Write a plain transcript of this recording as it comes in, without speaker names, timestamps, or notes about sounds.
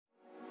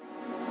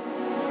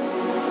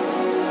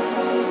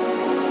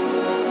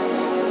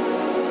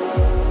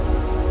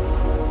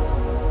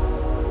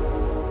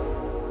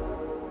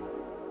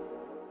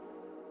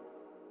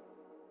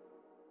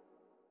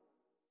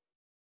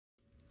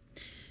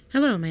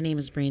Hello, my name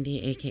is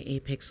Brandy, aka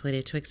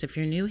PixelatedTwix. If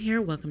you're new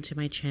here, welcome to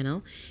my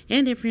channel.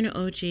 And if you're an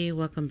OG,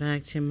 welcome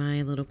back to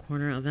my little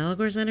corner of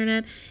Algor's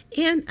Internet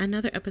and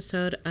another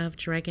episode of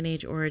Dragon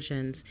Age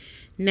Origins.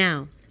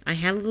 Now, I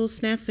had a little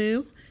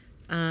snafu.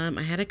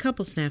 I had a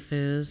couple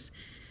snafus.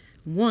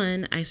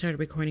 One, I started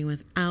recording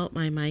without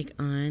my mic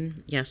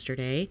on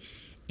yesterday.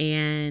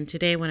 And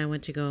today when I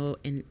went to go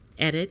and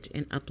edit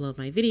and upload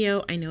my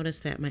video, I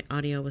noticed that my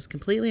audio was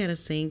completely out of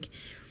sync.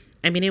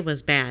 I mean, it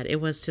was bad. It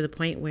was to the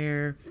point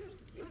where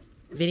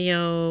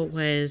video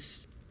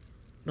was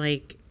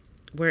like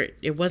where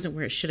it wasn't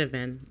where it should have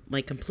been.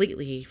 Like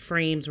completely,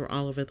 frames were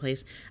all over the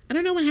place. I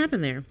don't know what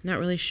happened there. Not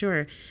really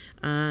sure.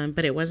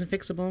 But it wasn't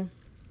fixable.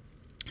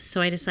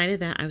 So I decided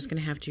that I was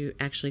going to have to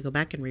actually go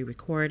back and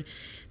re-record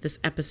this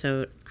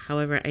episode.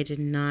 However, I did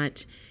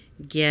not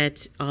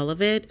get all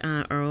of it,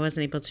 or I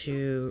wasn't able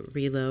to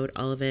reload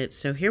all of it.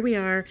 So here we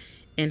are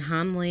in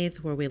Hamleith,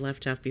 where we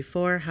left off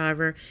before.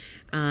 However,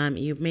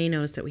 you may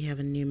notice that we have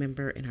a new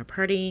member in our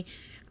party.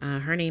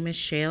 Her name is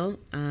Shale.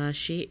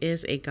 She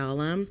is a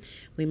golem.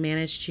 We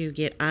managed to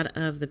get out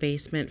of the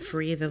basement,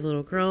 free the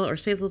little girl, or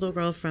save the little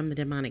girl from the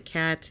demonic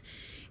cat,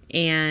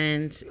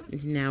 and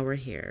now we're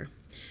here.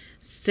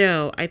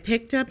 So I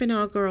picked up an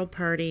all-girl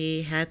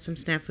party, had some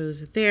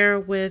snafus there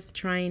with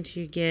trying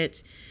to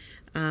get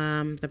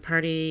the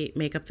party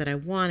makeup that I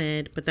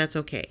wanted, but that's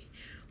okay.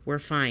 We're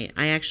fine.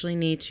 I actually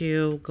need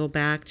to go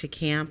back to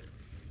camp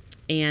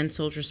and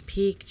Soldier's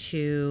Peak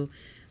to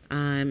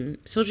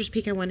Soldier's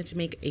Peak. I wanted to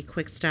make a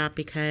quick stop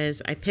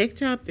because I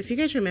picked up, if you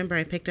guys remember,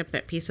 I picked up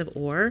that piece of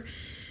ore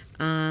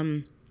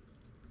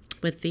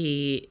with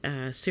the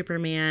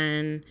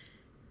Superman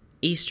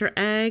Easter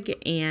egg,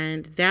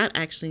 and that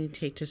actually need to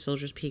take to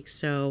Soldier's Peak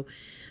so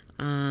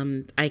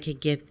I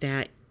could get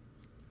that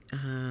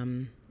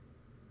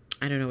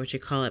I don't know what you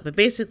call it, but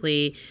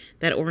basically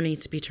that ore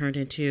needs to be turned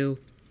into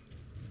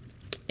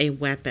a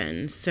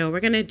weapon. So we're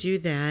going to do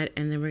that,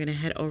 and then we're going to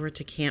head over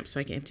to camp so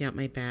I can empty out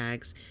my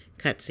bags.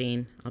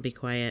 Cutscene. I'll be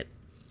quiet.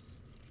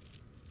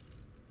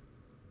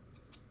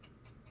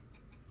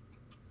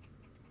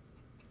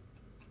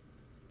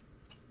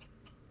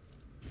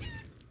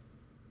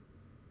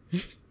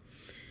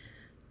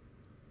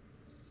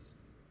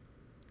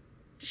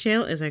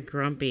 Shale is a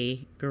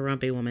grumpy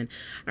woman.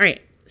 All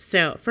right.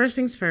 So first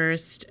things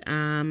first,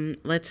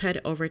 let's head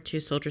over to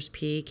Soldier's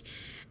Peak.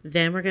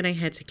 Then we're going to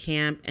head to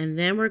camp, and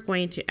then we're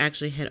going to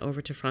actually head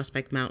over to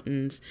Frostbite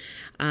Mountains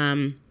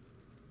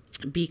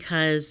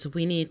because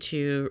we need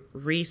to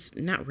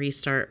not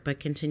restart, but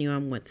continue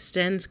on with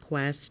Sten's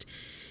quest.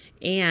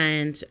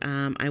 And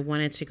I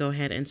wanted to go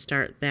ahead and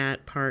start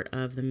that part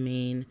of the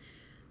main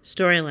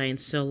storyline.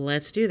 So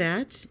let's do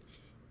that.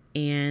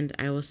 And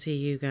I will see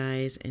you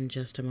guys in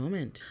just a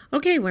moment.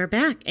 Okay, we're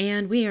back,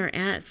 and we are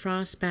at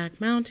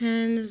Frostback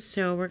Mountains.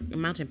 So we're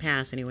Mountain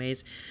Pass,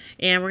 anyways.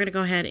 And we're gonna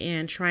go ahead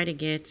and try to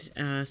get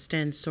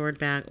Sten's sword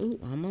back. Ooh,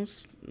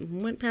 almost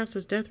went past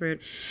his death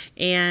route.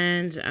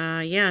 And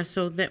yeah,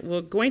 so that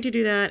we're going to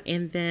do that,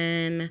 and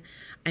then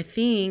I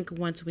think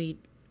once I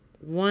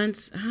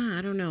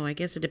don't know. I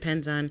guess it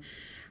depends on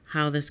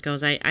how this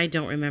goes. I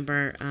don't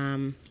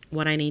remember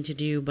what I need to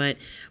do, but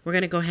we're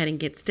going to go ahead and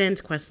get Sten's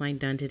questline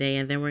done today,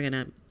 and then we're going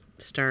to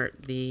start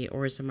the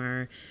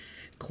Orzammar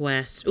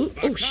quest. Ooh,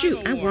 oh,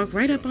 shoot. I walked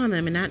right up on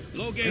them and not...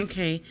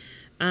 Okay.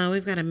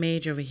 We've got a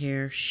mage over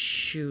here.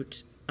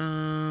 Shoot.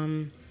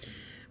 When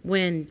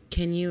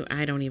can you...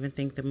 I don't even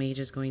think the mage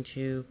is going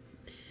to...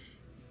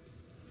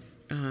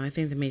 I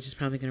think the mage is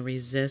probably going to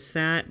resist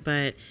that,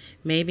 but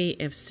maybe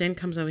if Sten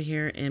comes over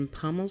here and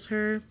pummels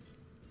her...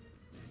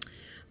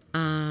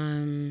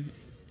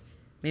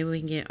 maybe we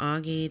can get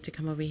Augie to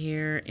come over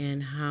here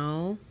and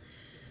howl.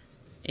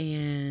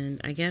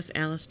 And I guess,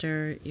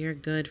 Alistair, you're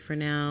good for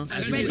now.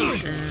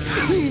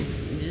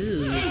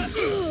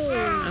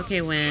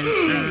 Okay, Wen,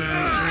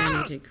 I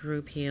need to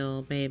group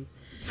heal, babe.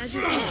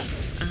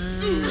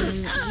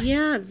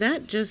 Yeah,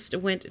 that just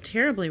went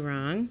terribly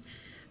wrong.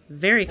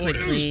 Very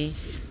quickly.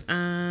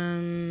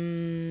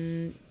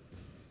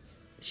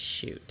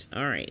 Shoot.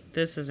 Alright,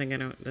 this isn't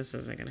gonna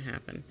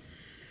happen.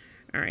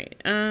 Alright,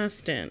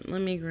 Sten,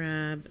 let me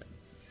grab...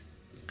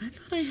 I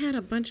thought I had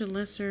a bunch of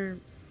lesser...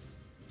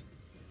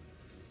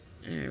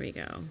 There we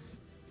go.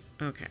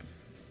 Okay.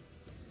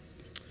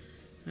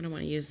 I don't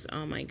want to use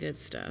all my good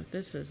stuff.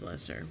 This is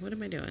lesser. What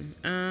am I doing?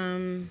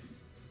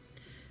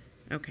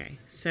 Okay,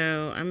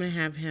 so I'm going to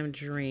have him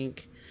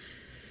drink.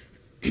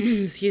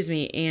 Excuse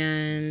me,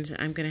 and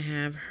I'm going to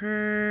have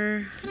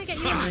her... Can I get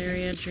you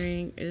Alaria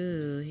drink.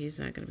 Ooh, he's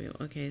not going to be...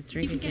 Okay,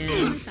 drink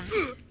again.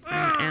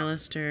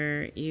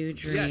 Alistair, you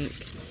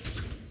drink...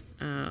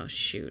 Oh,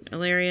 shoot.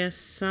 Alaria,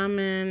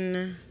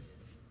 summon.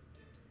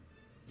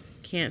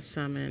 Can't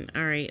summon.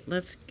 Alright,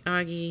 let's...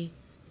 Augie.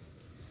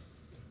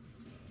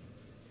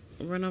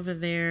 Run over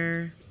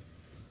there.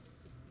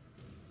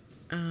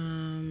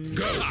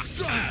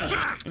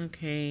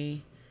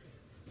 Okay.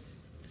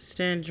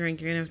 Sten,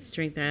 drink. You're gonna have to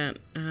drink that.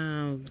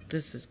 Oh,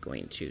 this is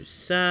going to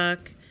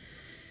suck.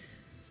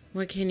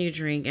 What can you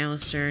drink,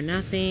 Alistair?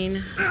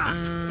 Nothing.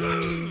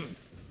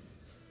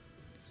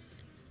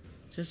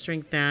 Just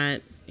drink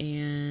that,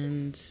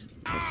 and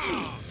let's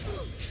see.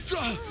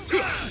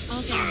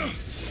 I'll get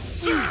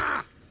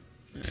it.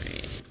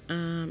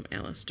 Alright,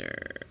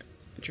 Alistair,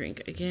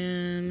 drink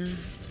again.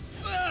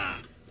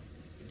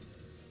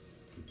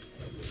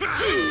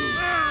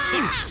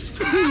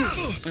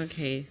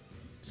 Okay,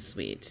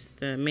 sweet.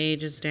 The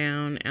mage is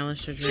down.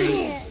 Alistair,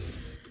 drink.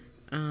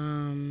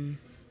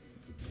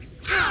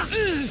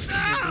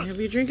 Have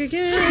you drink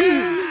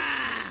again?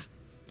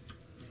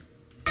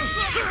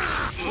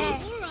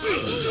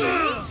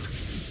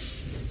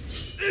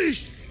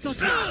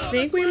 I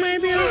think we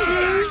might be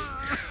okay.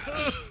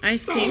 I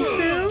think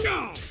so.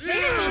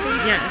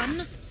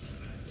 Yes.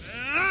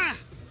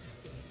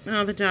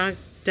 Oh, the dog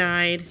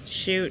died.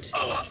 Shoot.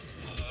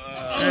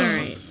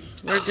 Alright.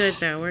 We're good,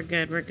 though. We're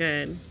good. We're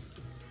good.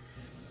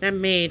 That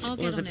mage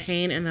was a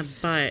pain in the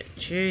butt.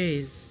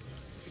 Jeez.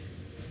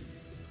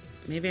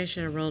 Maybe I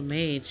should have rolled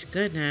mage.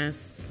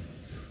 Goodness.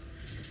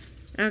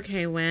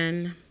 Okay,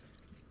 Wen.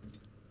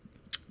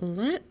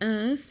 Let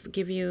us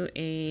give you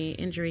a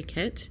injury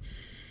kit.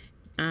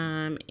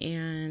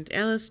 And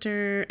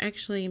Alistair,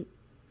 actually,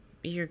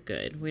 you're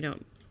good. We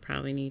don't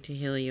probably need to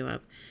heal you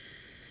up.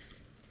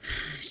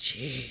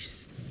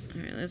 Jeez.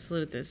 Alright, let's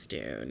loot this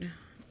dude.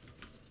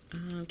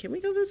 Can we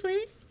go this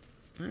way?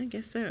 I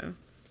guess so.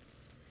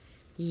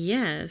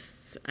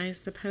 Yes, I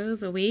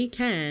suppose we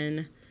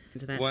can.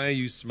 Why are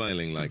you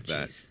smiling like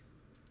that?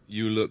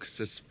 You look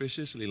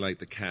suspiciously like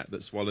the cat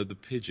that swallowed the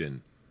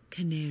pigeon.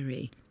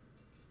 Canary.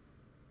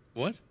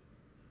 What?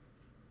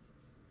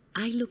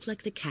 I look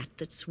like the cat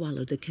that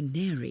swallowed the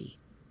canary.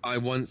 I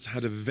once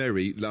had a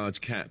very large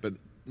cat, but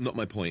not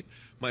my point.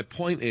 My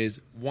point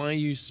is, why are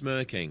you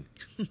smirking?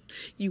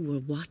 You were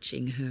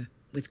watching her,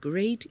 with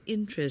great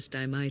interest,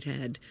 I might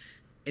add.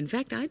 In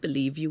fact, I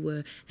believe you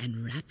were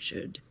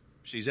enraptured.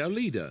 She's our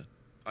leader.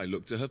 I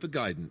look to her for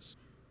guidance.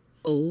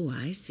 Oh,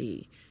 I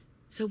see.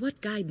 So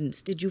what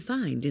guidance did you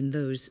find in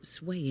those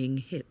swaying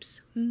hips,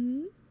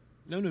 hmm?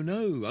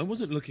 No. I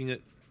wasn't looking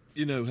at,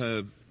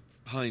 her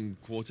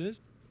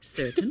hindquarters.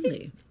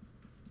 Certainly.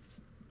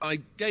 I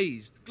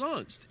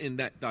glanced in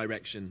that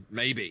direction,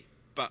 maybe,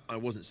 but I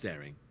wasn't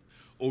staring.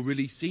 Or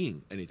really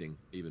seeing anything,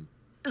 even.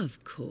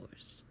 Of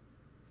course.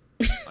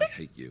 I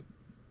hate you.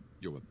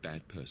 You're a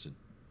bad person.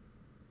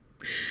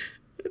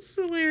 It's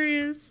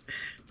hilarious.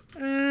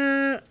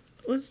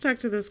 Let's talk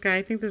to this guy.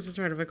 I think this is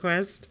part of a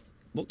quest.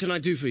 What can I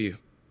do for you?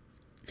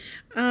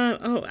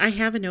 Oh, I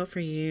have a note for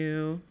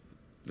you.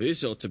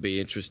 This ought to be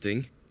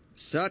interesting.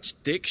 Such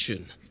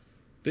diction.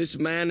 This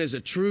man is a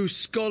true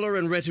scholar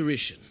and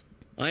rhetorician.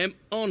 I am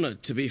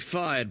honored to be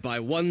fired by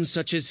one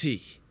such as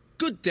he.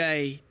 Good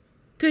day.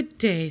 Good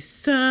day,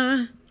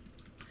 sir.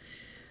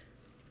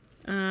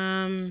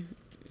 Aaron,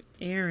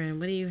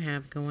 what do you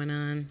have going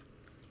on?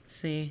 Let's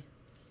see.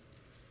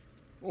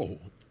 Oh,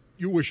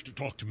 you wish to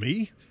talk to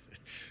me?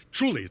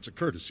 Truly, it's a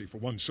courtesy for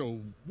one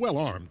so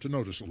well-armed to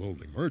notice a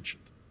lowly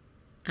merchant.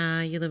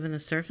 You live in the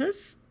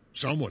surface?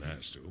 Someone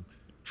has to.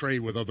 Trade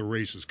with other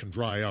races can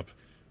dry up.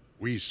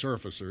 We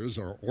surfacers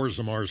are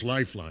Orzammar's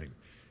lifeline,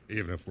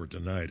 even if we're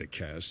denied a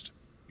caste.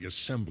 The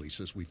Assembly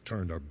says we've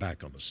turned our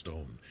back on the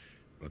stone,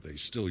 but they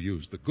still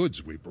use the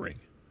goods we bring.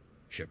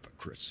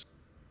 Hypocrites.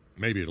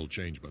 Maybe it'll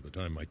change by the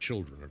time my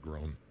children are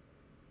grown.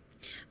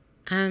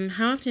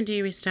 How often do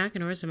you restock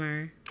in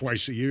Orzammar?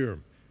 Twice a year.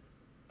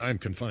 I'm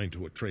confined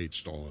to a trade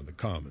stall in the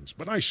Commons,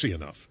 but I see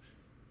enough.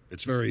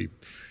 It's very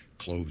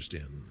closed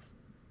in.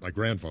 My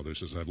grandfather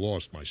says I've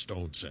lost my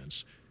stone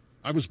sense.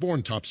 I was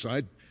born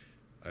topside.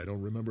 I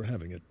don't remember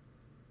having it.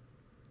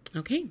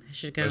 Okay, I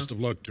should go. Best of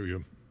luck to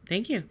you.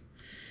 Thank you.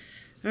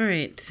 All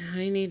right,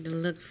 I need to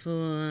look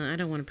for... I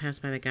don't want to pass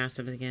by the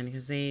gossips again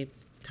because they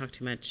talk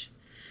too much.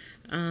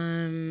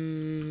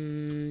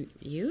 You?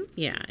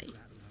 Yeah.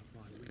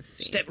 Let's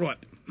see. Step right,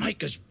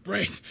 maker's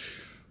breath.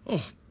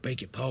 Oh,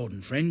 beg your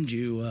pardon, friend.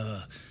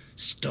 You,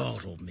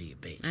 startled me a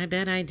bit. I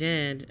bet I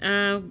did.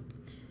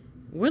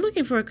 We're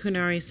looking for a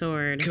Kunari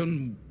sword.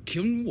 Kun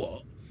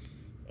what?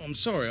 I'm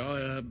sorry,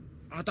 I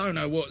don't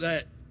know what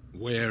that...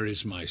 Where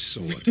is my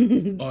sword?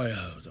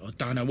 I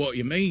don't know what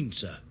you mean,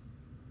 sir.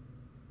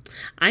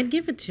 I'd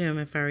give it to him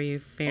if I were you,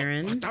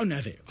 Farron. I don't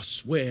have it. I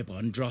swear by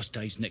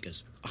Andraste's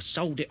knickers. I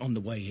sold it on the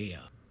way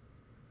here.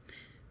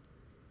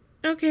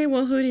 Okay,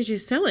 well, who did you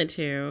sell it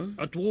to?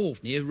 A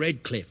dwarf near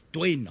Redcliffe.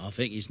 Dwyn, I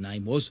think his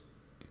name was.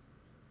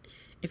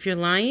 If you're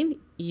lying,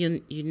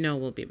 you know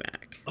we'll be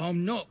back.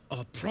 I'm not,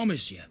 I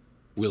promise you.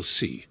 We'll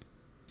see.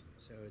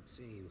 So it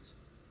seems.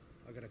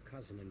 I got a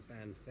cousin in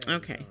Banfair.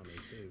 Okay.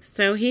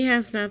 So he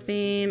has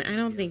nothing. I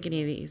don't think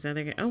any of these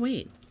other guys... Oh,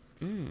 wait.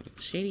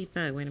 Shady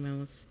Thug. Wait a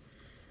minute.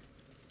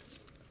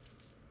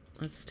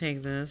 Let's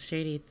take this.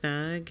 Shady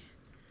Thug.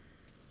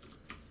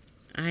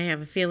 I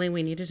have a feeling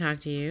we need to talk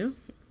to you.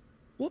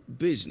 What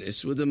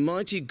business would the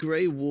mighty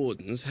Grey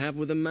Wardens have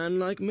with a man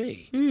like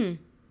me?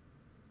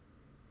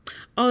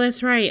 Oh,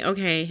 that's right.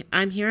 Okay.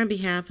 I'm here on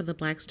behalf of the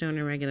Blackstone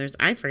Irregulars.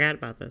 I forgot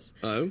about this.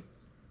 Oh?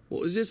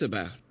 What was this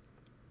about?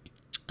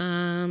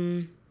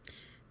 I'm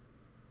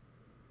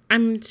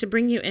to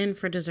bring you in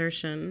for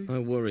desertion. I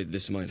worried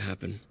this might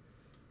happen.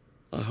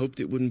 I hoped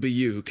it wouldn't be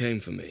you who came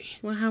for me.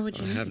 Well, how would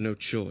you I know? have no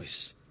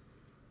choice.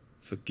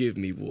 Forgive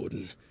me,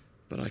 Warden,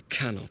 but I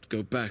cannot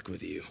go back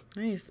with you.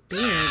 Nice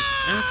beard.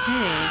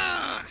 Okay.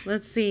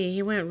 Let's see.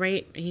 He went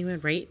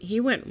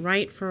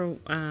right for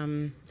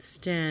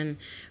Sten.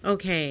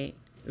 Okay.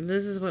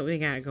 This is what we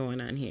got going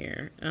on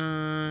here.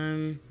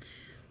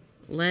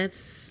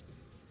 Let's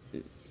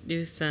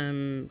do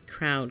some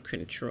crowd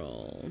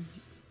control.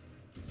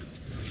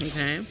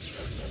 Okay.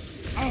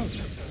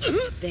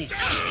 There.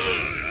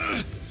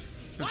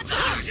 Let's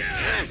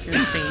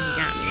see. He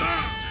got me.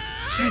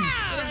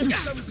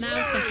 Now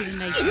it's better than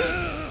later.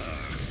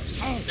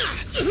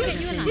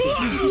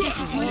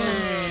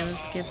 Okay,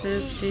 let's get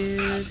this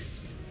dude.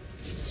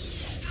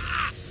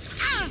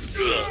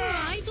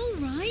 Alright.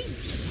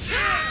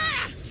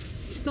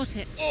 Got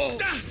it.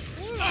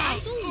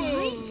 Alright.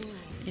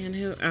 And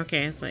who?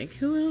 Okay, it's like,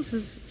 who else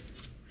is...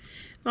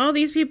 All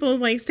these people,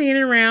 like,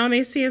 standing around,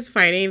 they see us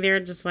fighting. They're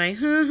just like,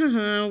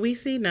 we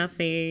see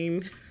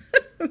nothing.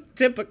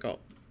 Typical.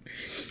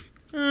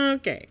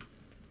 Okay.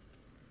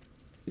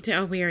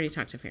 Oh, we already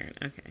talked to Farron.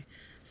 Okay.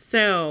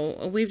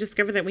 So, we've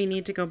discovered that we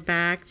need to go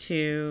back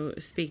to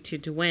speak to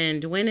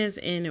Dwyn. Dwyn is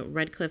in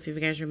Redcliffe, if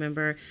you guys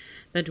remember,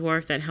 the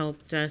dwarf that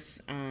helped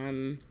us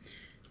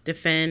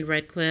defend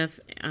Redcliffe.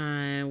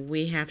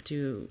 We have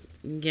to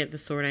get the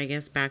sword, I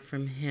guess, back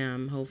from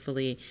him.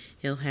 Hopefully,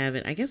 he'll have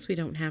it. I guess we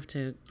don't have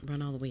to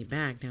run all the way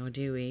back now,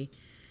 do we?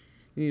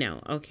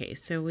 No. Okay,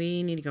 so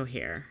we need to go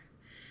here.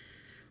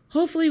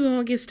 Hopefully, we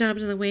won't get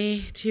stopped on the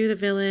way to the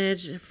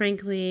village.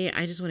 Frankly,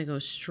 I just want to go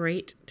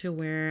straight to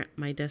where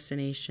my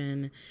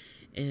destination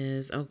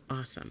is. Oh,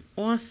 awesome.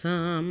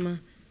 Awesome.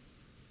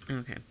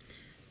 Okay.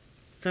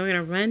 So, I'm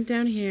going to run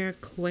down here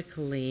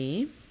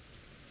quickly.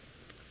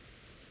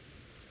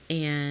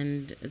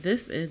 And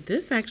this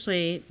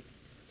actually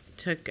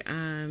took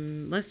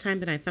less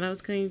time than I thought I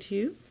was going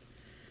to.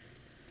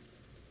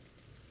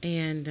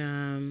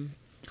 And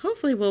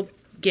hopefully we'll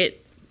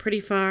get pretty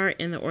far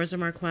in the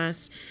Orzammar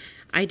quest.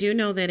 I do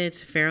know that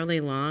it's fairly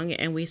long,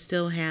 and we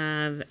still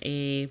have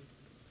the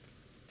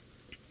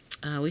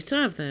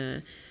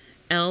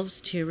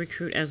elves to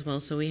recruit as well.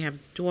 So we have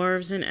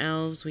dwarves and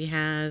elves. We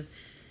have,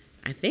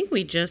 I think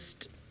we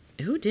just,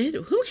 who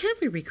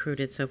have we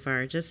recruited so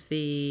far? Just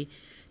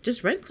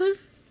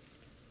Redcliffe?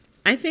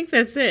 I think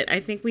that's it. I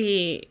think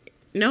we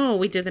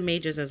did the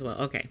mages as well.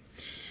 Okay.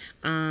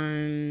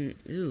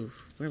 Ooh,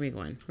 where are we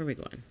going?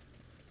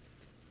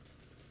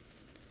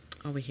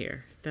 Over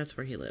here. That's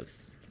where he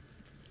lives.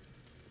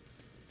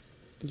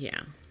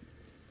 Yeah.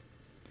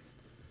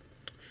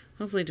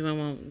 Hopefully Dwyn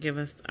won't give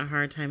us a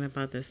hard time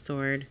about this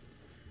sword.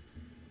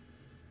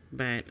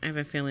 But I have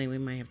a feeling we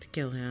might have to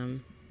kill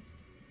him.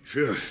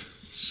 Phew,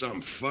 some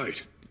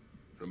fight.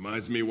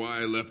 Reminds me why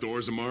I left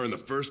Orzammar in the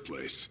first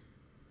place.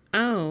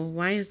 Oh,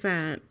 why is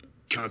that?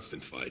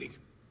 Constant fighting.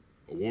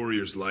 A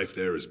warrior's life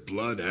there is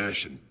blood,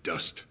 ash, and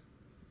dust.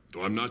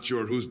 Though I'm not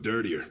sure who's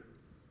dirtier.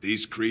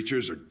 These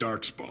creatures are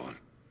darkspawn.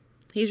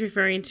 He's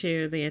referring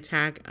to the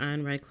attack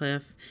on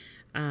Redcliffe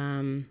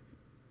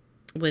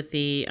with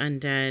the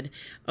undead.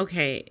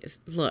 Okay,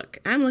 look,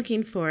 I'm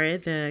looking for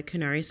the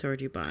Kunari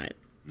sword you bought.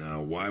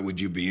 Now, why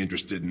would you be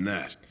interested in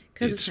that?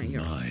 Because it's not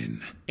yours.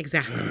 Mine.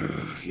 Exactly.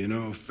 You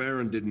know,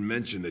 Farron didn't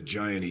mention the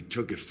giant he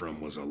took it from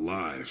was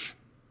alive.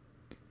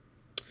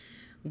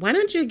 Why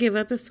don't you give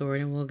up the sword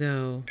and we'll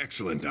go?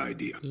 Excellent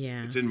idea.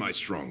 Yeah. It's in my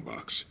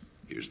strongbox.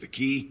 Here's the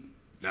key.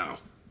 Now,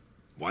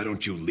 why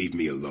don't you leave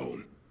me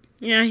alone?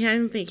 Yeah, I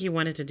didn't think he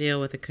wanted to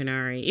deal with a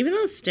Kunari. Even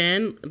though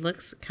Sten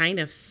looks kind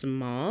of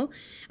small.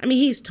 I mean,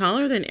 he's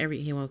taller than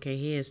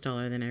he is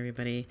taller than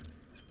everybody.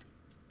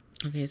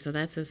 Okay, so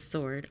that's his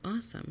sword.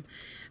 Awesome.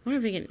 I wonder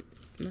if we can,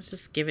 let's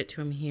just give it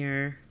to him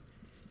here.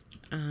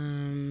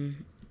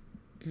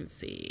 Let's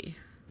see.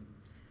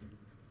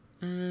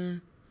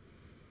 Where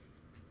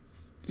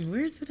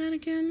is it at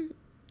again?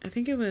 I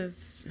think it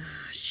was,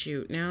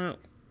 shoot, now,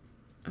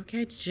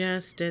 okay, I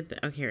just did,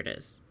 oh, here it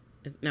is.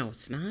 No,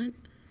 it's not.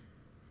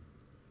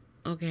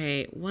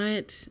 Okay,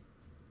 what?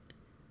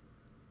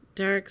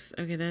 Darks,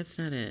 okay, that's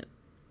not it.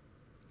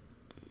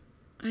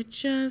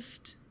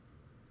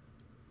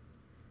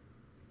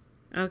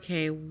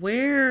 Okay,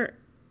 where?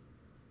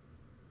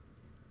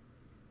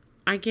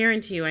 I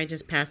guarantee you I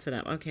just passed it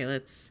up. Okay,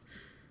 let's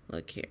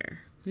look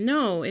here.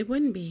 No, it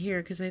wouldn't be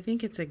here because I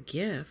think it's a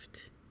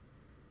gift.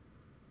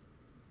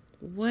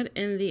 What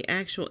in the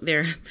actual...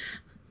 There.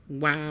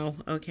 Wow.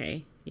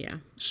 Okay. Yeah.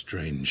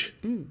 Strange.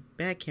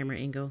 Bad camera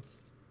angle.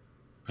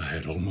 I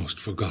had almost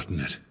forgotten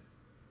it.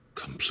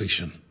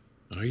 Completion.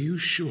 Are you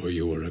sure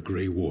you are a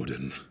Grey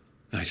Warden?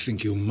 I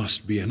think you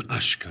must be an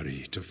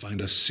Ashkari to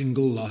find a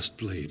single lost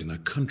blade in a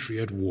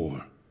country at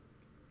war.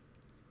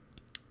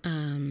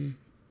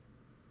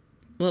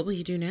 What will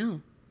you do now?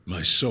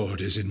 My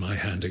sword is in my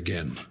hand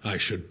again. I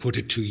should put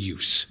it to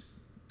use.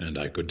 And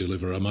I could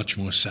deliver a much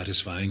more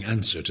satisfying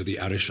answer to the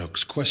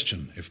Arishok's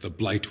question if the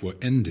blight were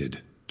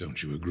ended.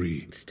 Don't you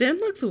agree? Sten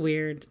looks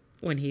weird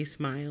when he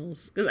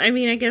smiles. I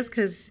mean, I guess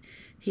because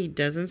he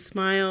doesn't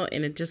smile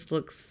and it just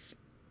looks...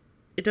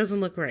 It doesn't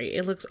look right.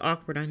 It looks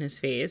awkward on his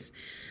face.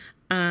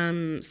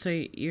 So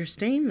you're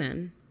staying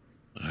then?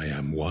 I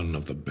am one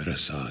of the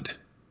Beresad.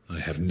 I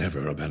have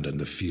never abandoned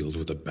the field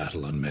with a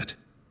battle unmet.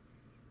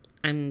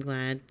 I'm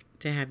glad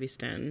to have you,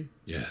 Sten.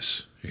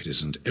 Yes, it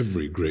isn't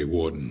every Grey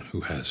Warden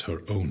who has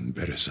her own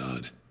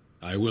Beresad.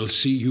 I will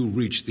see you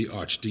reach the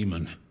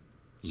Archdemon.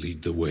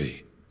 Lead the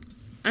way.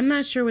 I'm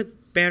not sure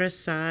what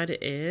Beresad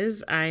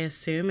is. I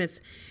assume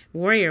it's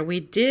warrior. We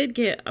did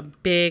get a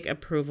big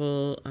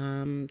approval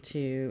from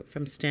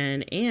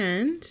Sten,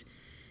 and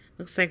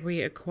looks like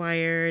we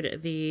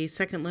acquired the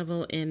 2nd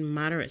level in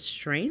moderate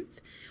strength.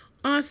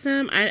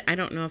 Awesome. I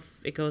don't know if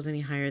it goes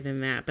any higher than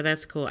that, but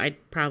that's cool.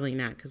 Probably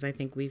not, because I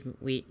think we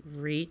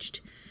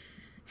reached.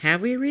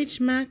 Have we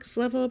reached max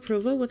level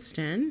approval with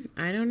Sten?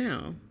 I don't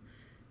know.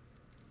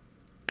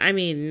 I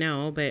mean,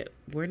 no, but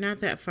we're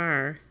not that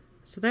far,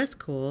 so that's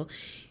cool.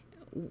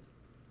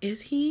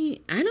 Is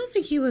he? I don't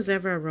think he was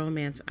ever a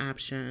romance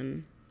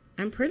option.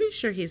 I'm pretty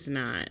sure he's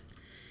not.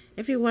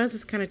 If he was,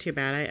 it's kind of too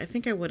bad. I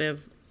think I would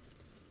have.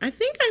 I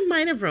think I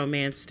might have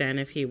romanced Sten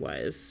if he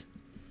was.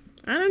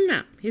 I don't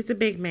know. He's a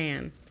big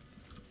man.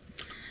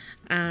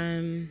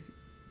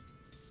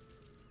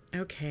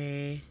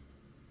 Okay.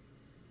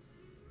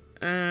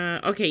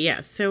 Okay,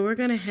 yeah. So we're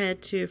gonna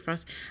head to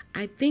Frost.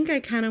 I think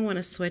I kind of want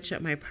to switch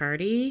up my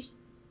party.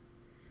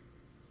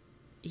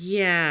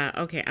 Yeah.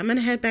 Okay. I'm gonna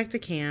head back to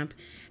camp,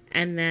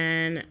 and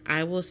then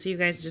I will see you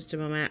guys in just a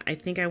moment. I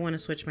think I want to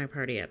switch my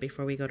party up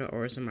before we go to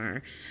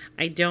Orzammar.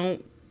 I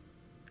don't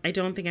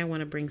think I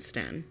want to bring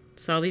Sten,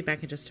 so I'll be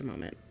back in just a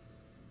moment.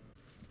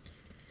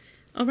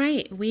 All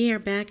right, we are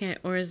back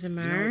at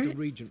Orzammar. You know what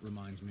the Regent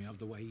reminds me of,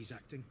 the way he's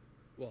acting?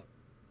 What?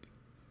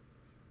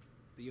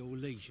 The old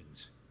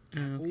legions.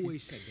 Oh, okay.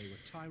 Always said they were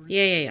tyrants.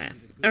 Yeah.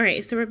 All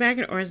right, so we're back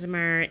at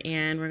Orzammar,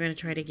 and we're going to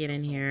try to get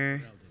in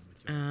here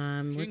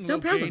with no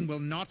problems. Will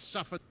not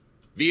suffer.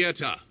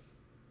 Vieta,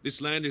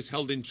 this land is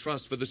held in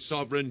trust for the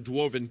sovereign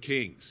dwarven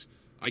kings.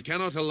 I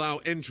cannot allow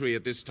entry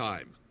at this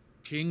time.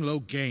 King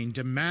Loghain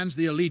demands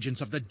the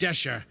allegiance of the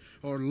Desher,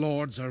 or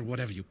lords, or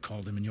whatever you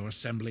call them in your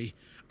assembly.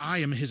 I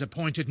am his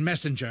appointed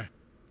messenger.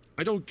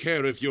 I don't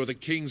care if you're the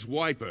king's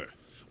wiper.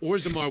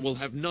 Orzammar will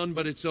have none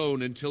but its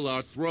own until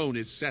our throne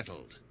is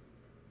settled.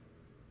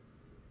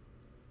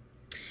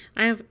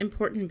 I have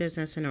important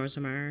business in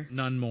Orzammar.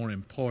 None more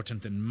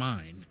important than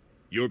mine.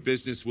 Your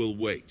business will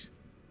wait.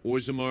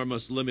 Orzammar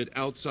must limit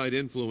outside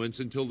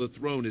influence until the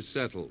throne is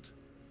settled.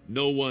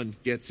 No one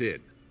gets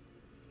in.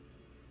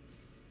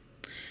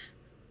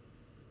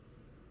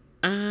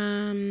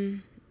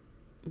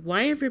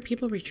 Why have your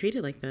people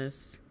retreated like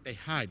this? They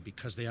hide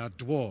because they are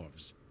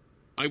dwarves.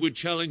 I would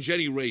challenge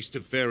any race to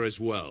fare as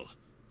well.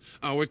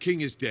 Our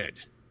king is dead.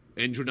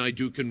 Endroni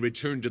Dukan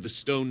returned to the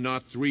Stone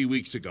Knot 3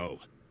 weeks ago.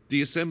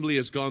 The Assembly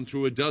has gone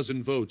through a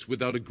dozen votes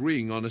without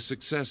agreeing on a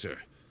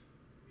successor.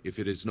 If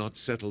it is not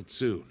settled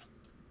soon,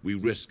 we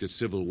risk a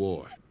civil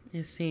war.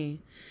 I see.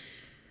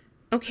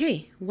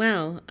 Okay,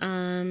 well, I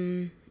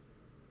am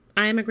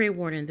a Grey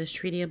Warden. This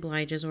treaty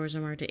obliges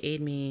Orzammar to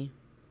aid me.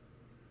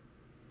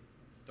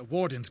 The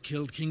Wardens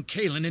killed King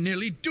Kaelin and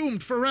nearly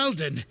doomed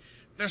Ferelden.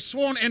 They're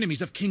sworn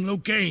enemies of King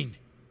Loghain.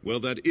 Well,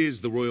 that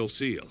is the Royal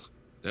Seal.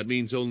 That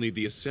means only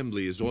the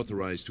Assembly is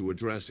authorized to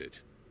address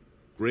it.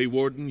 Grey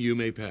Warden, you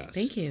may pass.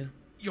 Thank you.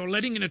 You're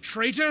letting in a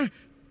traitor?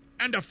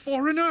 And a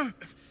foreigner?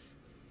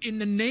 In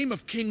the name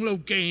of King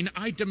Loghain,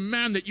 I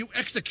demand that you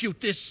execute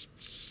this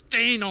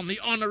stain on the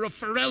honor of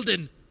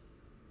Ferelden.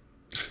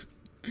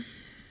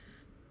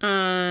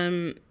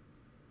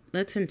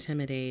 Let's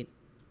intimidate.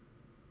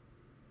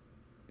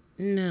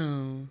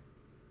 No,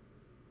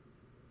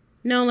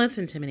 let's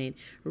intimidate.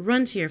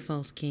 Run to your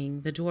false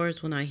king. The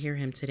dwarves will not hear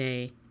him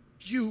today.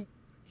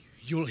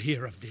 You'll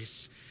hear of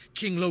this.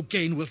 King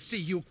Loghain will see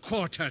you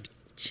quartered.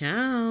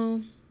 Ciao.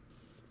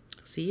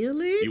 See you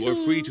later. You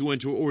are free to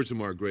enter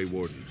Orzammar, Grey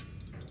Warden.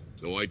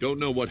 Though I don't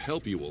know what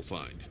help you will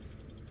find.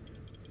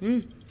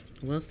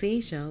 We'll see,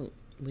 shall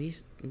we?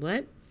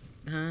 What?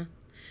 Huh?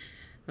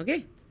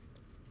 Okay.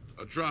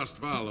 Atrost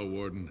Vala,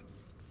 Warden.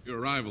 Your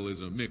arrival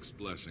is a mixed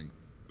blessing.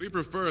 We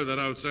prefer that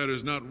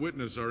outsiders not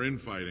witness our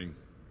infighting,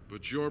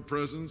 but your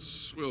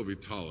presence will be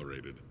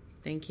tolerated.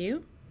 Thank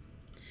you.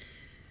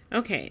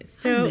 Okay,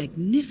 so... How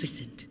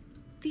magnificent.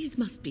 These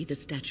must be the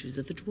statues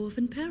of the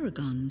dwarven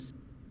paragons.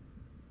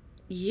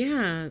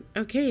 Yeah,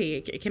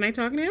 okay. Can I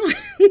talk now?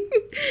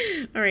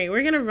 All right,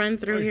 we're going to run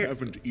through here. I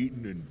haven't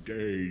eaten in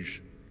days.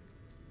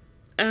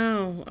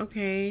 Oh,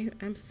 okay.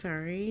 I'm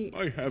sorry.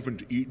 I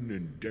haven't eaten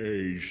in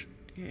days.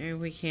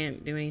 We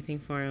can't do anything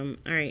for him.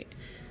 All right.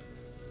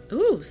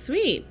 Ooh,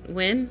 sweet.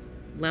 Win.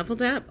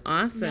 Leveled up.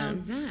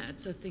 Awesome. Now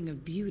that's a thing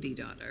of beauty,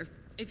 daughter.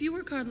 If you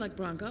work hard like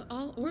Branka,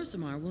 all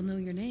Orzammar will know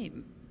your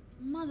name.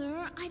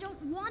 Mother, I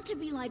don't want to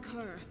be like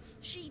her.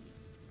 She...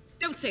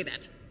 Don't say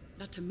that.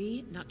 Not to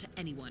me, not to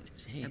anyone.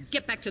 Jeez. Now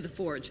get back to the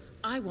forge.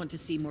 I want to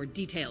see more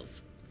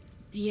details.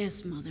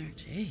 Yes, Mother.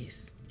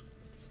 Jeez.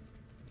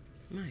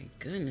 My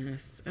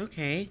goodness.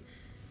 Okay.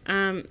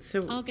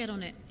 So... I'll get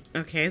on it.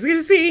 Okay, I was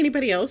gonna say,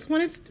 anybody else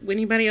want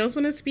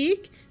to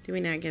speak? Do we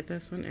not get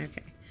this one?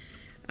 Okay.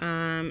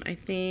 I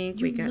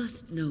think we got... You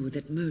must know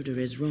that murder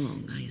is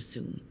wrong, I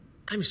assume.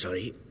 I'm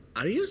sorry,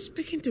 are you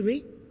speaking to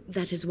me?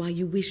 That is why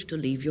you wish to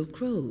leave your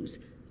crows.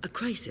 A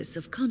crisis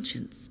of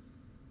conscience.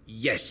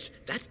 Yes,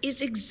 that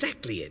is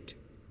exactly it.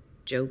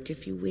 Joke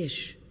if you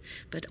wish,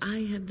 but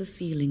I have the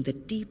feeling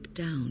that deep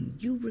down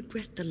you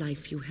regret the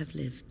life you have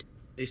lived.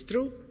 It's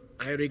true.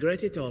 I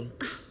regret it all.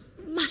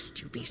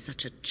 Must you be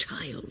such a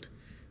child?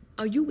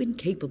 Are you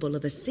incapable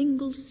of a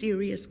single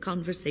serious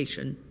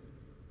conversation?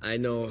 I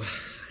know.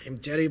 I'm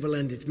terrible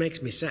and it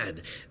makes me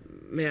sad.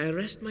 May I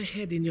rest my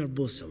head in your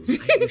bosom?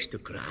 I wish to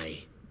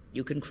cry.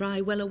 You can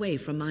cry well away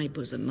from my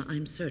bosom,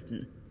 I'm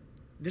certain.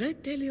 Did I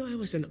tell you I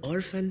was an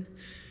orphan?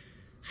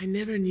 I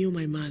never knew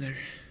my mother.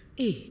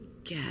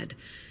 Egad,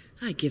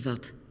 I give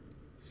up.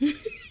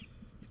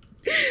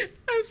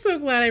 I'm so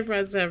glad I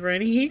brought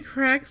Zevran. He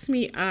cracks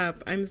me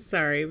up. I'm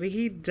sorry, but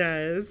he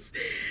does.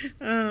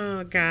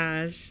 Oh,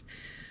 gosh.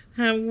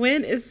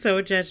 Wynn is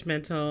so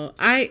judgmental.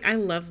 I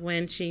love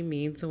Wynn. She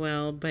means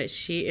well, but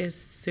she is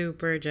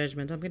super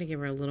judgmental. I'm going to give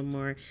her a little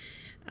more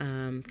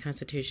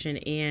constitution.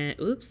 And,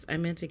 oops, I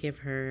meant to give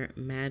her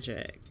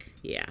magic.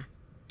 Yeah.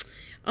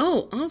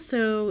 Oh,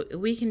 also,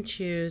 we can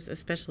choose a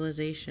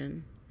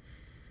specialization.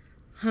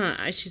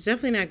 She's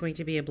definitely not going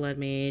to be a blood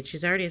mage.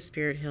 She's already a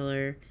spirit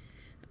healer.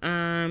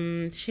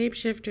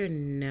 Shapeshifter,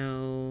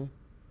 no.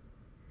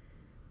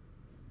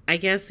 I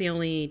guess the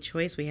only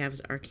choice we have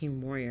is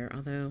Arcane Warrior,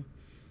 although,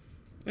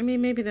 I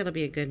mean, maybe that'll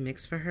be a good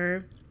mix for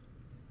her.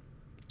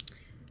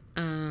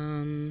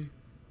 Oh,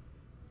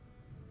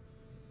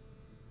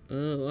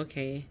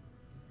 okay.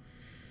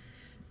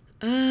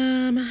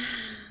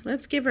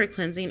 Let's give her a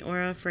cleansing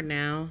aura for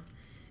now,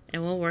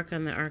 and we'll work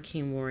on the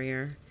Arcane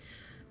Warrior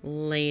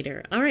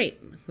later. All right,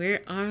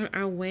 we're on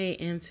our way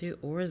into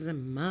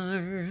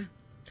Orzammar.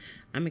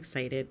 I'm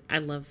excited. I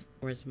love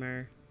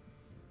Orzammar.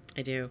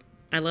 I do.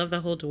 I love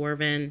the whole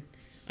dwarven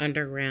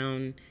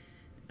underground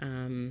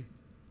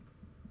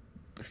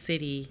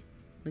city.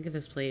 Look at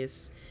this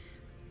place.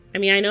 I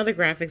mean, I know the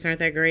graphics aren't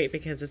that great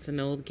because it's an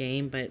old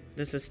game, but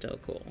this is still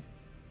cool.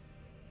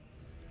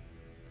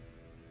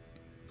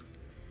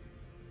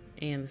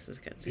 And this is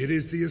a cutscene. It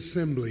is the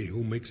Assembly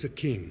who makes a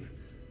king,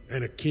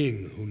 and a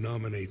king who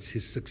nominates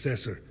his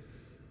successor.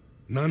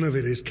 None of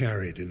it is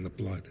carried in the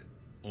blood.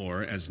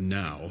 Or, as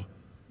now,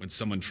 when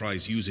someone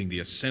tries using the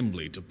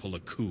Assembly to pull a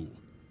coup.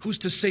 Who's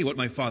to say what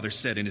my father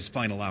said in his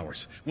final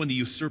hours, when the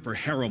usurper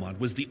Harrowmont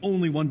was the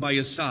only one by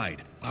his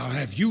side? I'll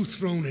have you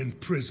thrown in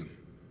prison.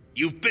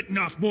 You've bitten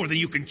off more than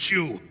you can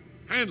chew.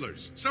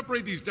 Handlers,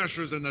 separate these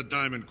dashers in the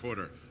Diamond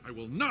Quarter. I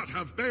will not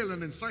have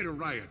Balin incite a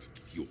riot.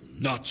 You'll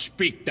not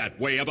speak that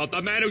way about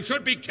the man who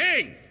should be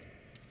king!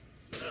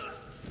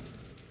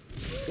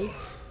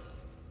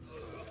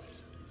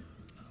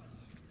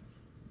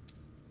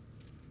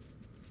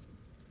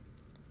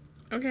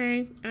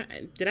 Okay.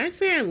 Did I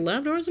say I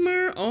loved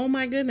Orzammar? Oh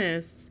my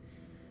goodness.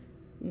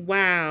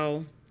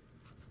 Wow.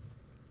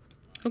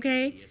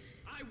 Okay.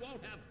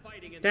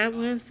 That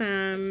was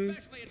a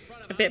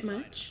bit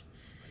much.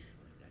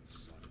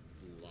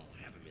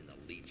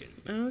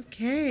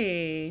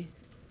 Okay.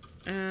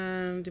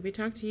 Did we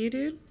talk to you,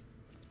 dude?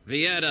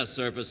 Vieta,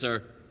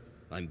 surfacer.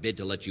 I'm bid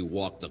to let you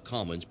walk the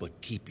commons,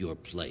 but keep your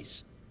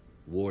place.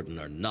 Warden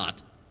or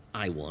not,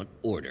 I want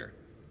order.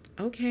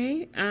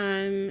 Okay.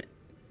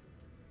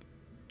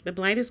 The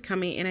blight is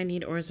coming, and I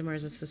need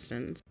Orzammar's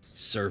assistance.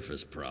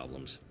 Surface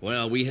problems.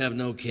 Well, we have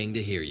no king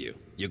to hear you.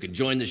 You can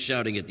join the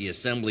shouting at the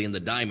Assembly in the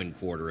Diamond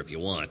Quarter if you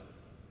want.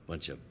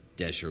 Bunch of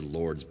Desher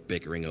lords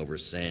bickering over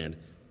sand.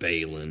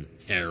 Balin,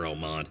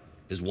 Harrowmont.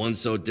 Is one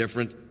so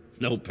different?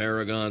 No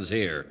paragons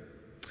here.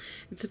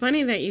 It's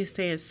funny that you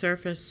say it's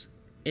surface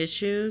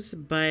issues,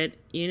 but,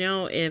 you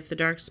know, if the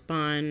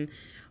Darkspawn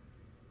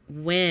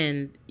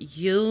win,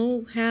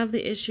 you'll have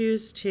the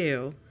issues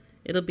too.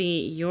 It'll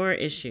be your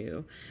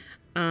issue.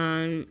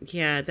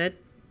 Yeah, that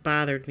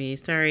bothered me.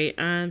 Sorry.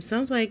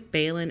 Sounds like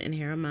Balin and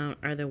Harrowmont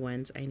are the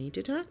ones I need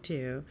to talk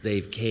to.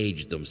 They've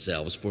caged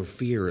themselves for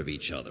fear of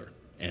each other.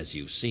 As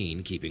you've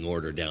seen, keeping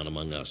order down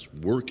among us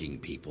working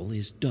people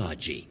is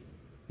dodgy.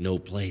 No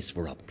place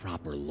for a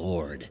proper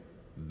lord.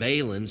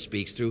 Balin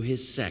speaks through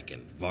his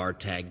second,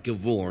 Vartag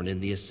Gavorn, in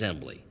the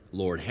Assembly.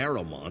 Lord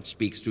Harrowmont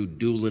speaks through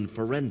Dulin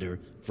Ferender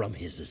from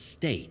his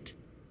estate.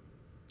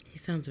 He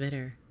sounds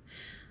bitter.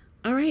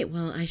 All right,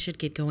 well, I should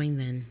get going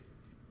then.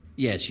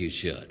 Yes, you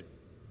should.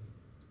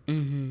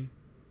 Mm-hmm.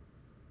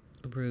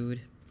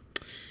 Rude.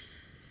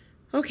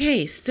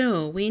 Okay,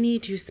 so we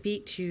need to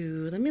speak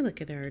to... Let me look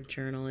at our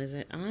journal. Is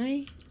it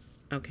I?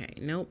 Okay,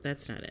 nope,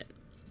 that's not it.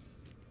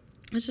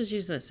 Let's just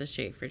use this as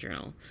J for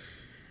journal.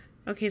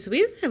 Okay, so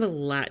we have a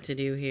lot to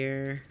do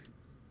here.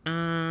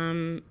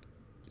 The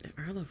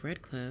Earl of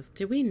Redcliffe.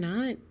 Did we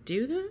not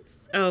do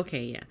this? Oh,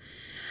 okay, yeah.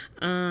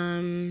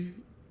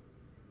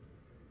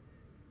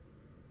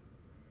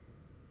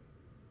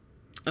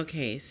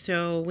 Okay,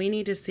 so we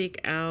need to seek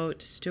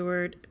out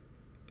Stuart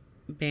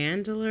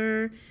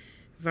Bandler,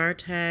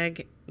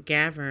 Vartag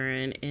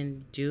Gavorn,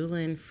 and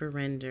Dulin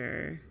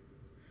Ferender.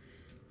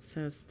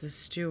 So it's the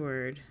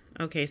steward.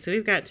 Okay, so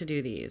we've got to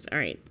do these. All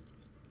right.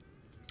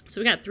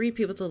 So we got 3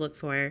 people to look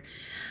for.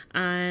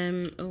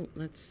 Oh,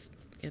 let's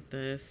get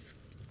this.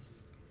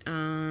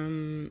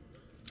 Let's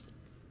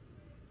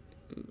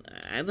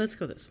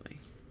go this way.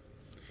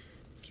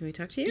 Can we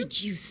talk to you?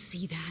 Did you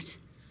see that?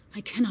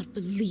 I cannot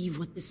believe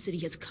what this city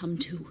has come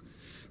to.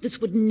 This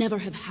would never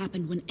have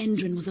happened when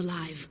Endrin was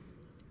alive.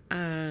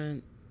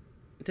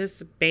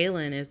 This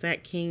Balin, is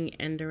that King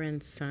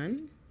Endarin's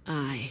son?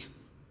 Aye.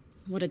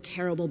 What a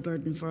terrible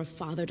burden for a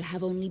father to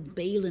have only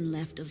Balin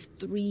left of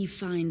 3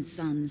 fine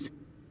sons.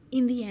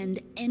 In the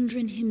end,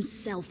 Endrin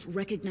himself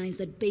recognized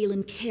that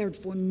Balin cared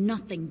for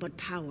nothing but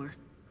power.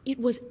 It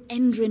was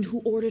Endrin who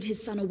ordered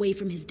his son away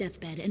from his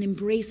deathbed and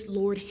embraced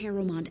Lord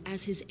Harrowmont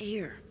as his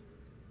heir.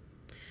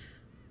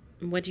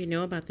 What do you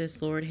know about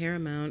this Lord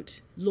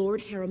Harrowmont?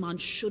 Lord Harrowmont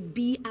should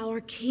be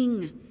our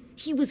king.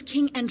 He was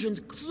King Endrin's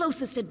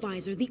closest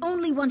advisor, the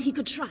only one he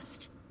could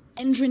trust.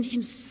 Endrin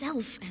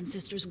himself,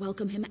 ancestors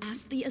welcome him,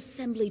 asked the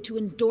Assembly to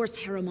endorse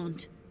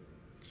Harrowmont.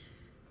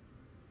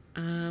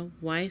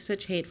 Why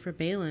such hate for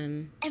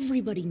Balin?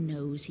 Everybody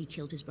knows he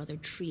killed his brother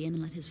Trian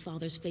and let his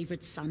father's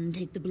favorite son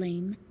take the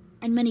blame.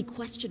 And many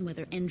question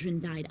whether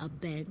Endrin died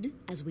abed,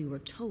 as we were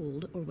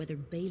told, or whether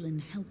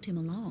Balin helped him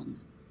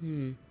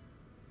along.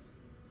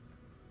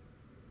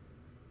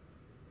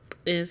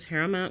 Is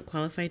Harrowmont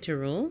qualified to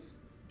rule?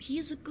 He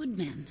is a good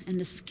man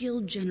and a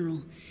skilled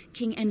general.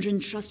 King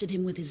Endrin trusted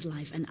him with his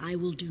life, and I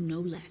will do no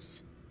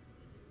less.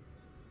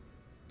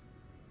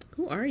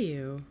 Who are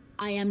you?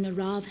 I am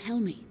Narav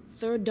Helmi,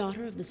 3rd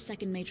daughter of the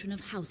 2nd matron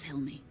of House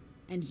Helmi.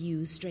 And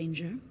you,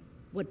 stranger?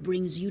 What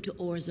brings you to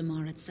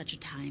Orzammar at such a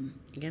time?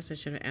 I guess I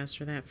should have asked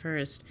her that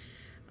first.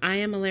 I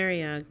am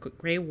Malaria,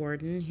 Grey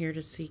Warden, here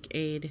to seek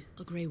aid.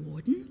 A Grey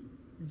Warden?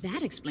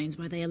 That explains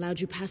why they allowed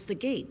you past the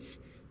gates.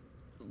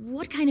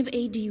 What kind of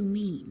aid do you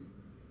mean?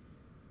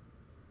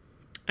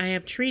 I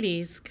have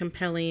treaties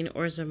compelling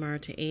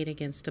Orzammar to aid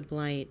against a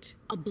blight.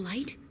 A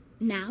blight?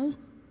 Now?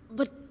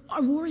 But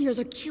our warriors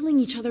are killing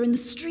each other in the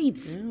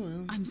streets. Oh,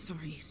 well. I'm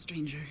sorry,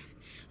 stranger.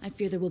 I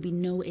fear there will be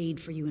no aid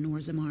for you in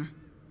Orzammar.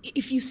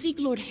 If you seek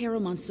Lord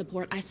Harrowmont's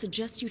support, I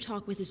suggest you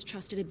talk with his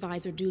trusted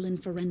advisor, Dulin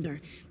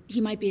Ferender.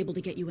 He might be able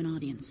to get you an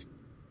audience.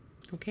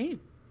 Okay.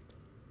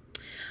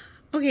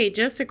 Okay,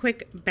 just a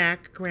quick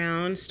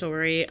background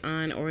story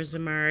on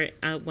Orzammar.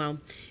 Well,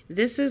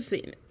 this is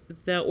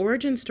the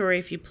origin story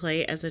if you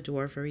play as a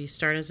dwarf, or you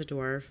start as a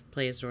dwarf,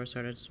 play as a dwarf,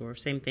 start as a dwarf,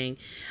 same thing.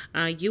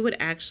 You would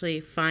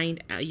actually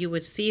you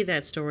would see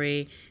that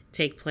story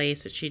take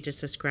place that she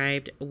just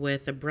described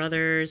with the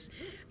brothers.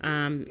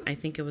 I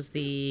think it was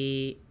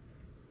the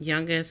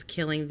youngest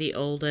killing the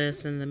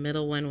oldest, and the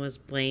middle one was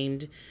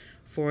blamed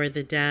for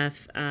the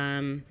death.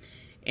 And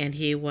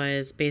he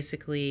was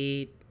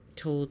basically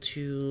told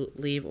to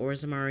leave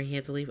Orzammar. He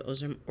had to leave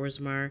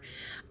Orzammar.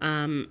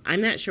 I'm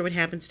not sure what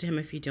happens to him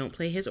if you don't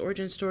play his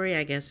origin story.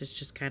 I guess it's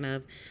just kind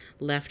of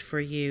left for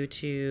you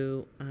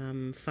to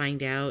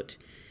find out.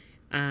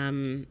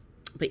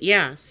 But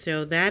yeah,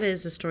 so that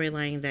is a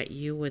storyline that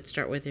you would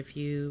start with if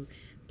you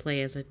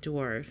play as a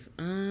dwarf.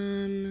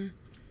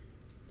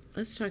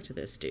 Let's talk to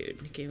this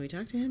dude. Can we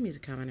talk to him? He's a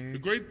commoner. The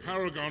great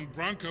paragon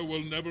Branka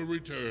will never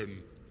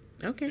return.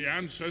 Okay. The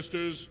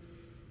ancestors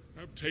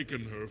have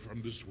taken her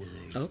from this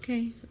world.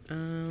 Okay.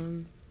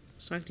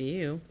 Let's talk to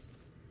you.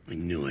 I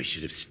knew I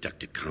should have stuck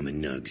to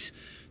common nugs.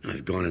 Now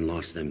I've gone and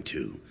lost them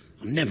too.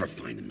 I'll never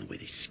find them the way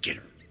they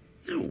skitter.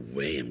 No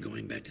way I'm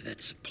going back to that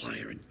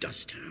supplier in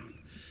Dust Town.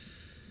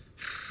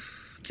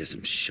 Guess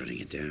I'm shutting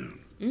it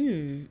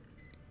down.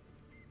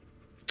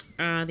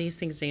 Are these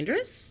things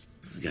dangerous?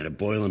 Gotta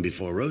boil them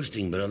before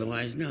roasting, but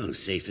otherwise no,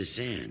 safe as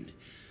sand.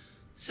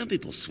 Some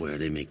people swear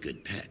they make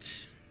good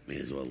pets. May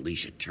as well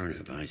leash a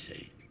turnip, I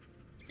say.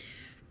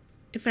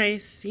 If I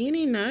see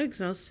any nugs,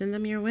 I'll send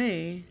them your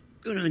way.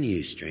 Good on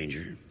you,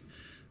 stranger.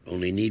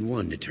 Only need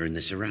one to turn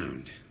this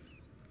around.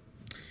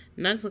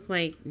 Nugs look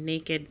like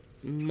naked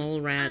mole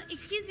rats.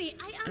 Excuse me,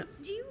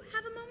 do you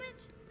have a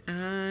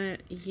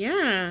moment?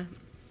 Yeah.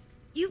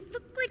 You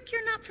look like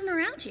you're not from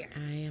around here.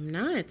 I am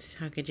not.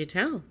 How could you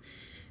tell?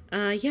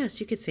 Yes,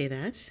 you could say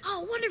that.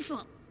 Oh,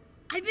 wonderful.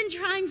 I've been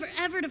trying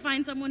forever to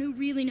find someone who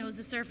really knows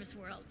the surface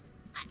world.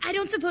 I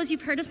don't suppose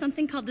you've heard of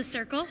something called the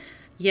Circle?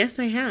 Yes,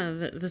 I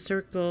have. The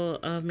Circle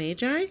of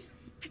Magi?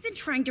 I've been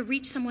trying to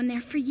reach someone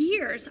there for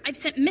years. I've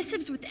sent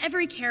missives with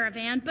every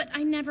caravan, but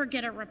I never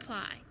get a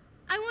reply.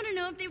 I want to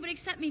know if they would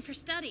accept me for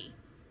study.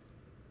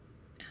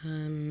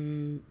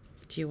 Do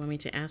you want me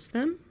to ask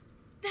them?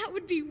 That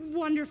would be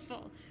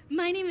wonderful.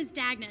 My name is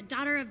Dagna,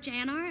 daughter of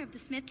Janar of the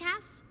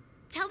Smithcast.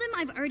 Tell them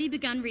I've already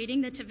begun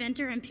reading the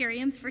Teventer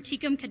Imperium's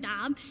Verticum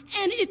Kadab,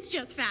 and it's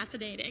just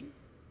fascinating.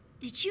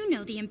 Did you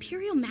know the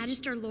Imperial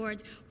Magister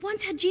Lords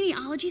once had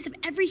genealogies of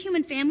every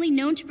human family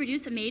known to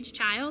produce a mage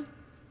child?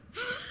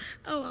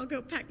 Oh, I'll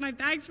go pack my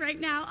bags right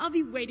now. I'll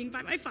be waiting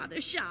by my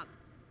father's shop.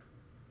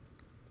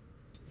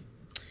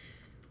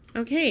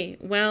 Okay,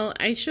 well,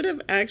 I should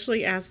have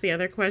actually asked the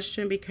other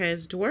question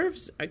because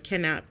dwarves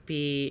cannot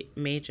be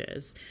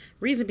mages.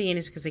 Reason being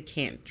is because they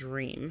can't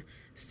dream.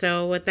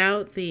 So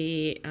without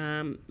the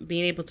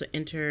being able to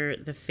enter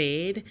the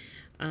Fade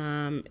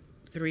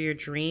through your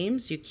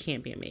dreams, you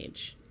can't be a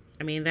mage.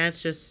 I mean,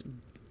 that's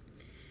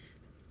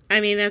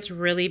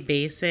really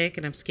basic,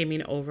 and I'm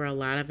skimming over a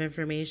lot of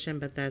information,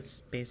 but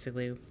that's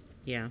basically,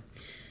 yeah.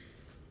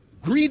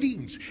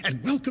 Greetings,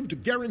 and welcome to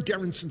Garen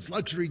Garrison's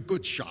Luxury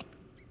Goods Shop.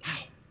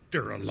 Wow,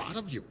 there are a lot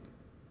of you.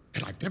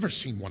 And I've never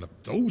seen one of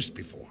those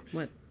before.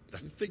 What? The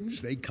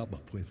things they come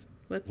up with.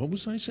 What? What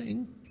was I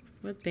saying?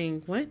 What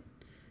thing? What?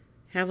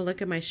 Have a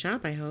look at my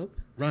shop, I hope.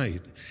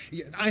 Right.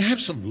 Yeah, I have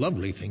some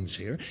lovely things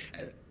here.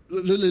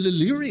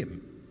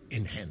 Lyrium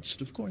enhanced,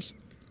 of course.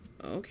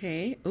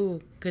 Okay.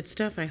 Ooh, good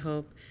stuff, I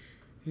hope.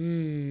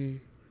 Tome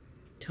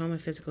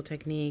of Physical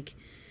Technique.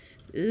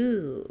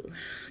 Ooh,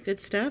 good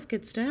stuff,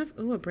 good stuff.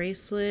 Ooh, a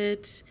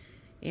bracelet,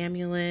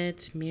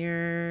 amulet,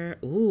 mirror.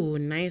 Ooh,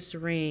 nice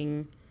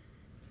ring.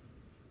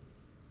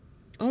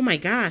 Oh my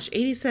gosh,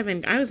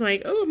 87. I was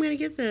like, oh, I'm going to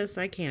get this.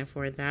 I can't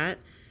afford that.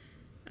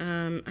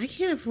 I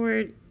can't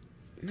afford,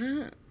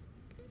 oh,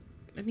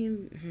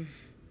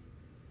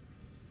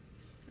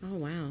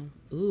 wow.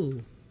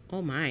 Ooh,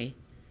 oh my.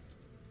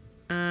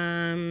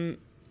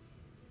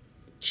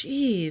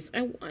 Jeez,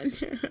 I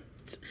want it.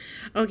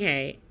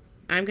 Okay,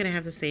 I'm going to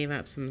have to save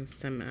up some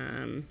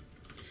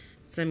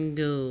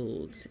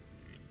gold.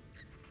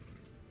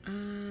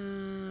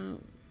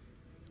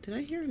 Did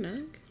I hear a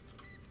nug?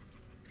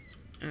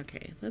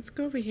 Okay, let's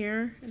go over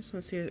here. I just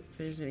want to see if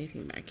there's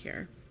anything back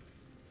here.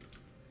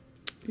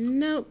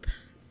 Nope.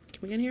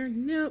 Can we get in here?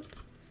 Nope.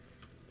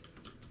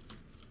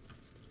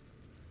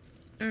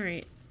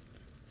 Alright.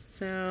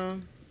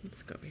 So,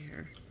 let's go over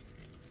here.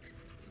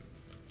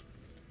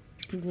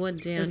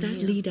 Wood down Does that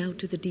here. lead out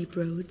to the deep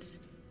roads?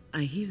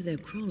 I hear they're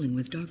crawling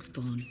with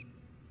darkspawn.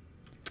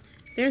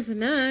 There's a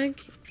nug.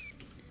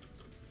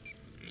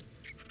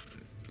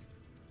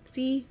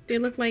 See? They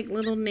look like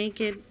little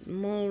naked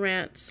mole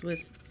rats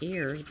with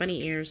ears,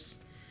 bunny ears.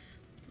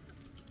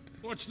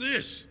 What's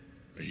this?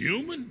 A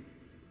human?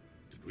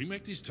 Did we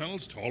make these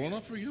tunnels tall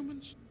enough for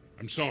humans?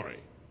 I'm sorry,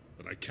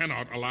 but I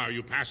cannot allow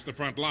you past the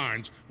front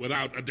lines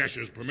without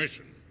Adesha's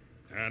permission.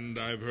 And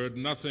I've heard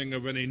nothing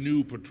of any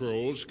new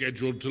patrols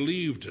scheduled to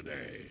leave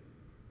today.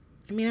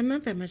 I mean, I'm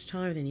not that much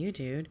taller than you,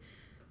 dude.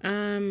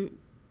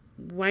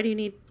 Why do you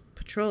need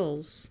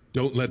patrols?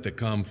 Don't let the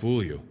comm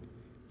fool you.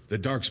 The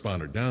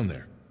Darkspawn are down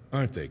there,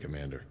 aren't they,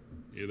 Commander?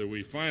 Either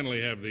we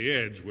finally have the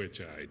edge,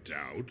 which I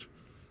doubt,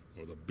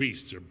 or the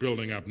beasts are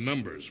building up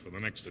numbers for the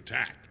next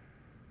attack.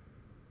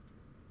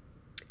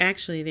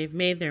 Actually, they've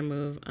made their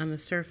move on the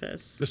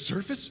surface. The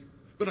surface?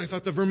 But I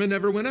thought the vermin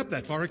never went up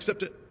that far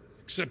except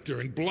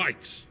during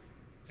blights.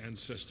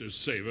 Ancestors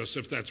save us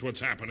if that's what's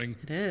happening.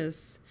 It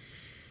is.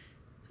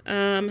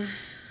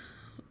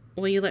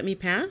 Will you let me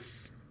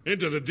pass?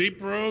 Into the deep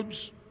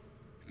roads?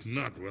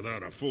 Not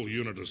without a full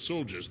unit of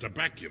soldiers to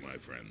back you, my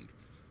friend.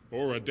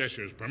 Or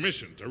Adesha's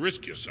permission to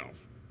risk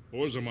yourself.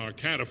 Orzammar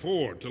can't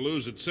afford to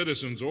lose its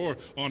citizens or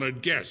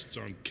honored guests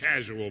on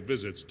casual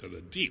visits to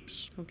the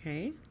deeps.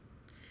 Okay.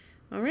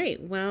 All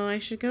right, well, I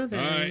should go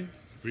then.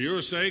 For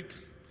your sake,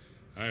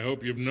 I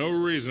hope you've no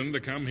reason to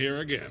come here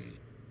again.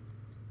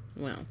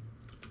 Well,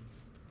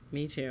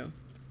 me too.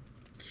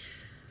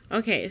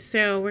 Okay,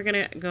 so we're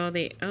gonna go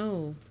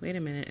oh, wait a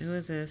minute, who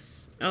is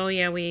this? Oh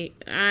yeah,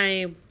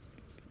 I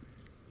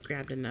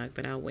grabbed a nug,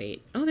 but I'll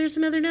wait. Oh, there's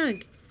another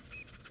nug.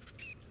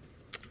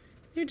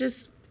 They're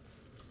just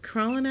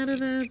crawling out of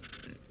the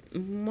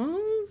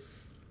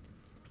walls,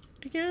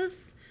 I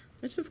guess.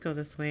 Let's just go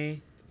this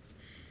way.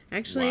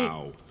 Actually...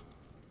 Wow.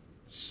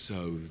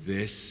 So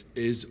this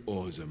is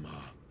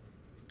Orzammar.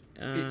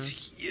 It's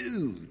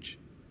huge.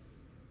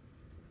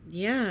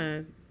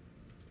 Yeah.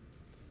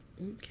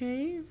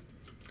 Okay.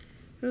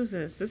 Who's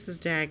this? This is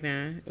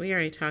Dagna. We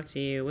already talked to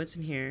you. What's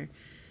in here?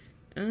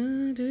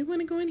 Do we want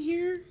to go in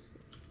here?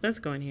 Let's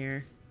go in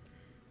here.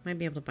 Might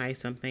be able to buy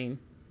something.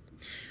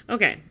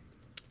 Okay.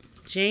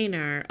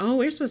 Janar. Oh,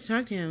 we're supposed to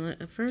talk to him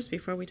first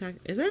before we talk.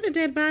 Is that a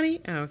dead body?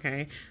 Oh,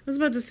 okay. I was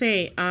about to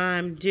say,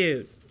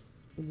 dude,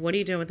 what are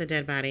you doing with the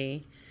dead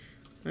body?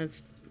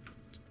 Let's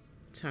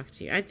talk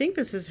to you. I think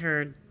this is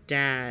her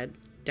dad,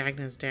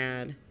 Dagna's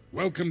dad.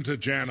 Welcome to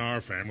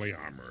Janar Family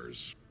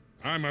Armors.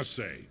 I must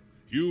say,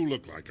 you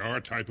look like our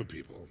type of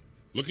people.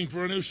 Looking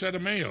for a new set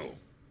of mail.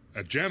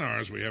 At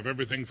Janar's, we have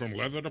everything from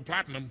leather to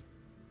platinum.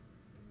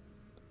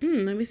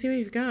 Let me see what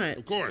you've got.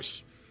 Of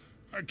course.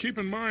 Keep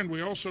in mind,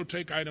 we also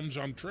take items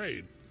on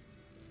trade.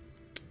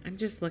 I'm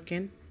just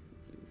looking.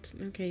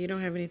 Okay, you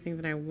don't have anything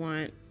that I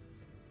want.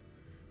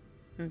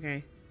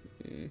 Okay.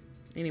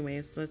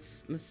 Anyways,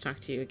 let's talk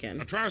to you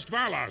again. Atrast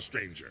Vala,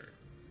 stranger.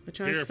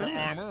 Here for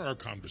armor or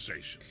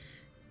conversation?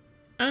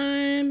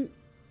 Do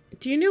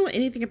you know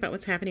anything about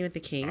what's happening with the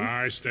king?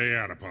 I stay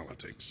out of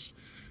politics.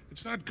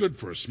 It's not good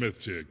for a smith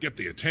to get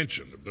the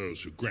attention of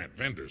those who grant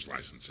vendors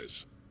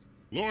licenses.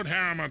 Lord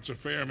Harriman's a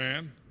fair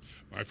man.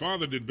 My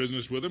father did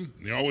business with him,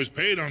 and he always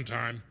paid on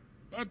time.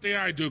 But the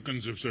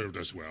Idukans have served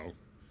us well.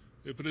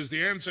 If it is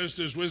the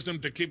ancestors' wisdom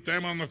to keep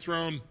them on the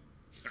throne,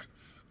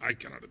 I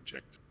cannot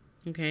object.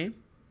 Okay.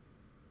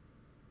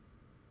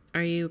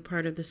 Are you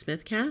part of the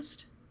Smith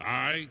caste?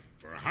 Aye,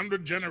 for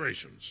 100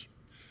 generations.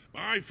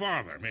 My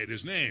father made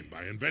his name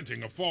by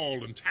inventing a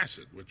fold and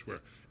tacit, which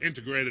were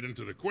integrated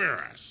into the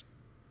cuirass.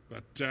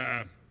 But,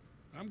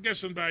 I'm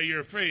guessing by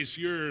your face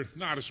you're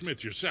not a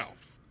smith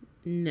yourself.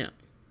 No.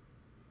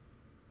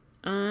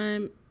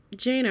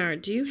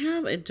 Janar, do you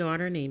have a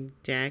daughter named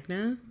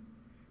Dagna?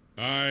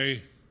 Has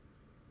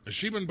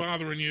she been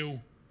bothering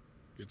you?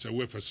 Gets a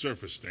whiff of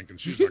surface stink and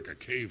she's like a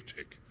cave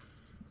tick.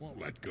 Won't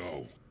let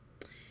go.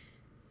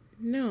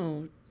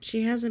 No,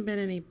 she hasn't been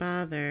any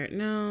bother.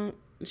 No,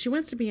 she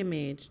wants to be a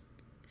mage.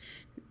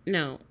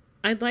 No,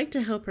 I'd like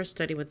to help her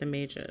study with the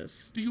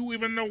mages. Do you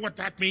even know what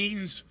that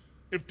means?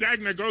 If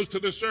Dagna goes to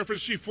the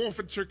surface, she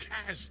forfeits her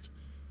caste.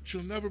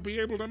 She'll never be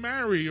able to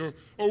marry or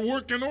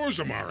work in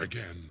Orzammar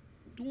again.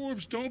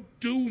 Dwarves don't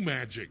do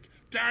magic.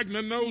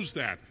 Dagna knows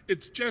that.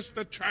 It's just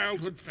a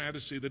childhood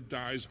fantasy that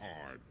dies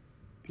hard.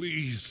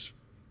 Please,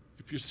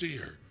 if you see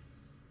her,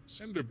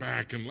 send her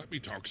back and let me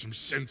talk some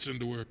sense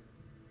into her.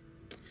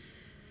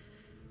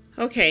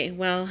 Okay,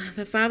 well,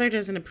 the father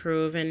doesn't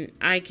approve, and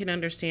I can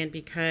understand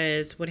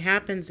because what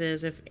happens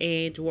is if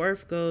a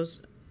dwarf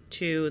goes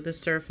to the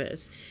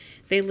surface,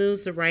 they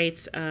lose the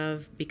rights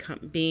of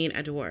being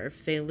a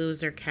dwarf. They lose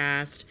their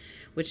caste,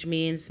 which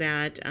means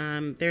that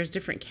there's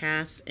different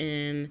castes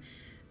in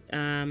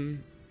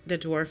the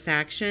dwarf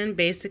faction.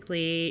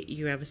 Basically,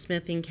 you have a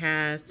smithing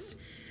caste.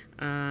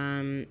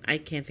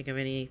 I can't think of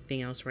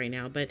anything else right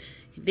now, but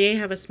they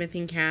have a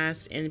smithing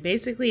caste, and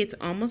basically it's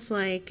almost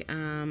like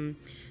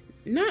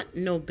not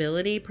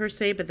nobility per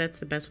se, but that's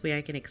the best way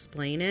I can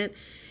explain it.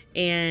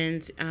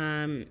 And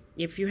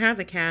if you have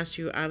a caste,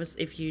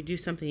 if you do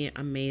something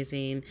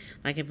amazing,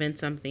 like invent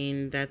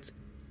something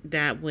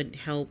that would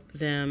help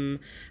them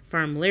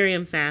farm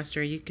lyrium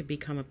faster, you could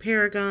become a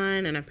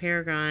paragon. And a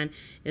paragon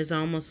is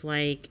almost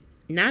like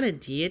not a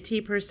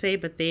deity per se,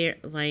 but they're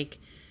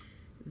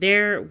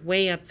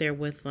way up there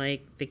with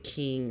like the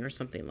king or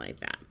something like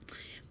that.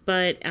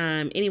 But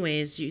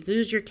anyways, you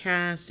lose your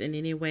caste in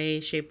any way,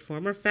 shape,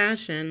 form, or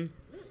fashion,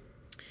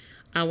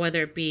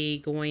 whether it be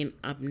going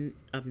up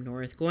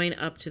north, going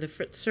up to the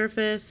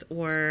surface,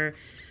 or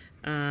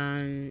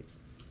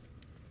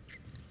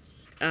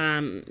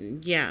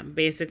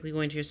basically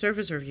going to your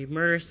surface, or if you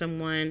murder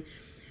someone,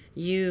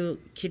 you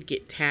could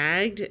get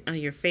tagged.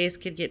 Your face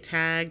could get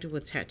tagged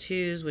with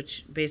tattoos,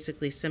 which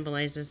basically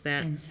symbolizes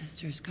that.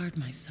 Ancestors, guard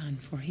my son,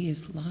 for he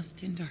is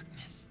lost in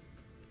darkness.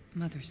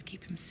 Mothers,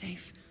 keep him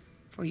safe,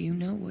 for you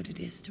know what it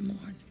is to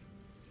mourn.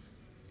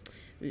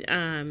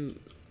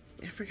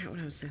 I forgot what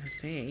I was going to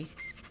say.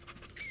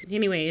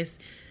 Anyways,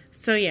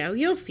 so yeah,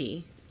 you'll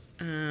see.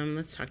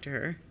 Let's talk to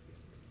her.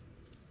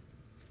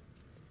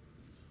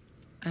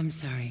 I'm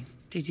sorry.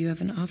 Did you have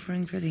an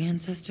offering for the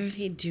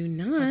ancestors? I do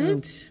not.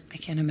 Although I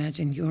can't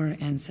imagine your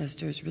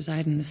ancestors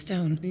reside in the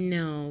stone.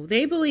 No,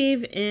 they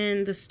believe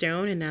in the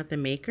stone and not the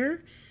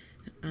maker.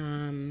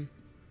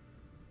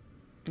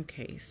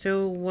 Okay,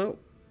 so what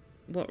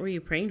were you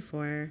praying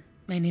for?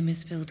 My name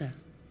is Vilda,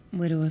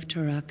 widow of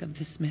Turak of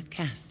the Smith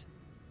caste.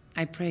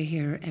 I pray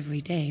here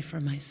every day for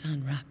my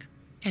son, Rak.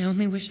 I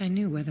only wish I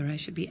knew whether I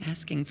should be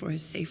asking for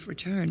his safe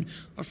return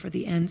or for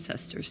the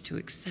ancestors to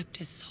accept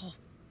his soul.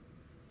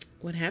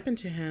 What happened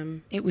to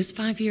him? It was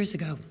 5 years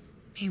ago.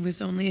 He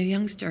was only a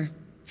youngster.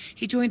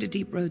 He joined a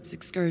Deep Roads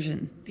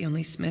excursion, the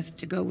only smith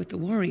to go with the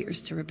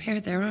warriors to repair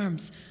their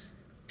arms.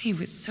 He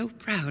was so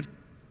proud,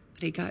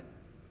 but he got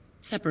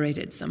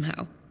separated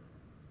somehow.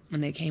 When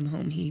they came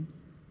home, he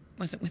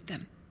wasn't with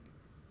them.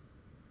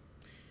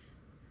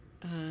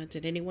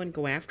 Did anyone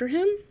go after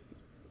him?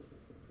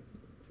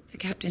 The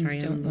captains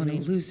don't want to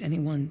lose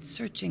anyone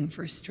searching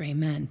for stray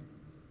men.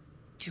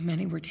 Too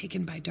many were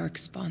taken by dark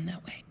spawn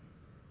that way.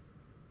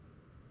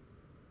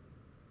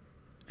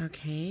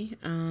 Okay,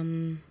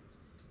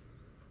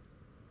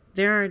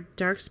 there are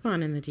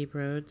darkspawn in the Deep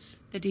Roads.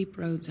 The Deep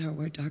Roads are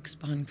where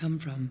darkspawn come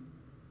from.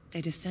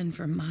 They descend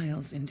for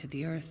miles into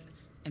the earth,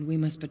 and we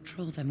must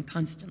patrol them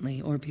constantly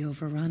or be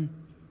overrun.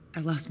 I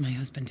lost my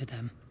husband to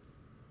them.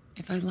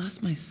 If I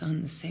lost my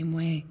son the same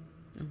way...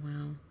 Oh,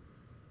 wow.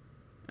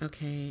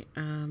 Okay,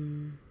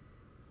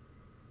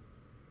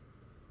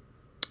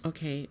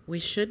 Okay, we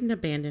shouldn't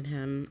abandon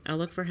him. I'll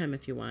look for him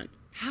if you want.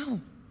 How?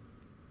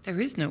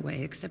 There is no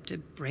way except to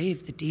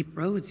brave the Deep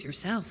Roads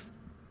yourself.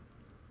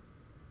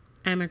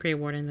 I'm a Grey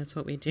Warden, that's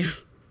what we do.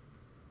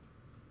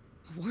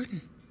 A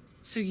warden?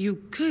 So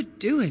you could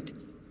do it.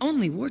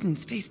 Only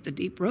wardens face the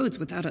Deep Roads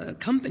without a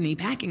company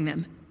backing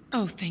them.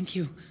 Oh, thank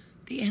you.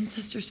 The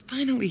ancestors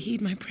finally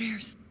heed my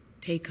prayers.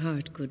 Take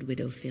heart, good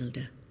widow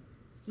Vilda.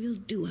 We'll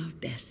do our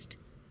best.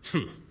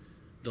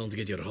 Don't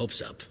get your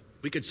hopes up.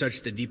 We could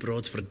search the Deep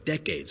Roads for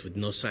decades with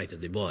no sight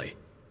of the boy.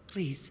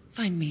 Please,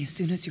 find me as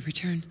soon as you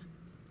return.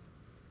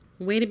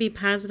 Way to be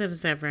positive,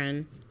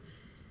 Zevran.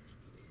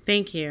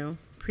 Thank you.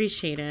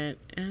 Appreciate it.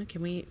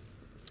 Can we...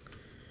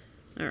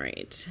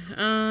 Alright.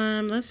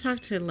 Let's talk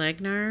to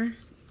Legnar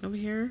over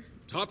here.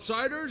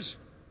 Topsiders?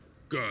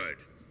 Good.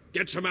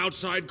 Get some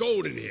outside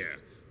gold in here.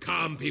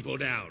 Calm people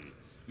down.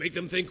 Make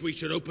them think we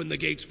should open the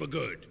gates for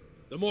good.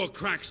 The more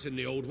cracks in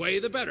the old way,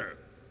 the better.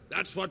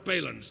 That's what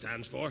Balin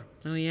stands for.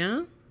 Oh,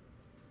 yeah?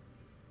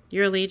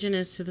 Your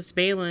allegiance to this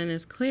Balin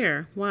is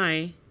clear.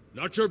 Why?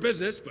 Not your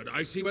business, but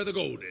I see where the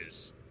gold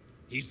is.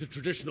 He's the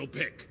traditional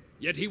pick,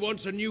 yet he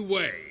wants a new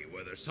way,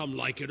 whether some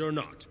like it or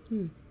not.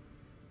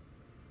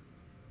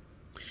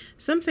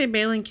 Some say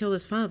Balin killed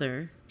his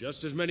father.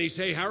 Just as many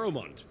say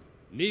Harrowmont.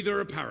 Neither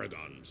are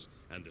paragons,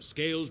 and the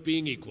scales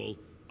being equal,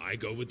 I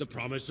go with the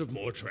promise of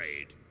more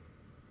trade.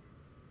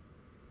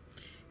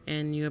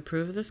 And you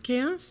approve of this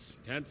chaos?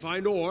 Can't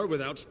find ore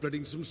without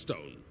splitting some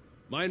stone.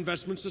 My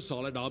investments are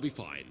solid, I'll be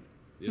fine.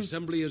 The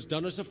Assembly has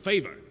done us a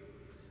favor.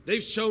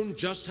 They've shown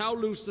just how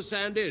loose the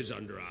sand is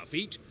under our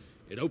feet.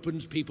 It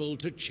opens people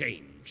to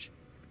change.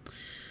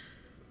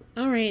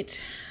 All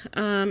right.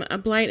 A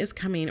blight is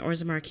coming.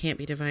 Orzammar can't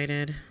be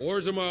divided.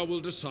 Orzammar will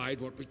decide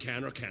what we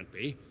can or can't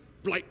be.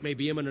 Blight may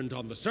be imminent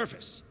on the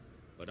surface,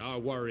 but our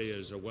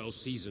warriors are well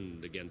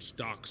seasoned against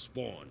dark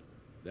spawn.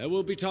 There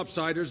will be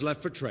topsiders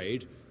left for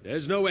trade.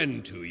 There's no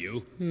end to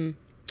you.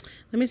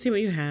 Let me see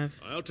what you have.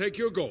 I'll take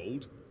your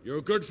gold.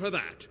 You're good for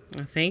that.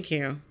 Oh, thank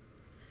you.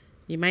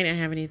 You might not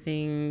have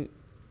anything.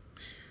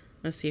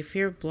 Let's see.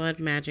 Fear of blood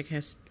magic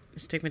has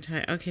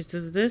stigmatized. Okay,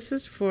 so this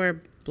is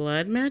for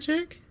blood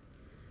magic?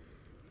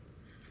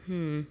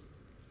 Ooh,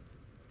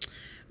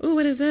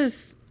 what is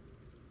this?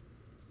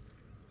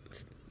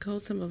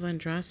 Gold symbol of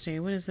Andraste.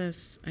 What is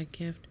this? A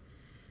gift.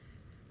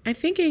 I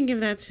think I can give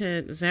that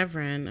to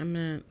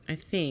Zevran. I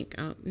think.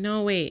 Oh,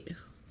 no, wait.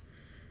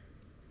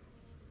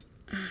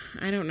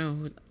 I don't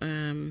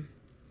know.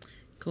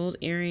 Gold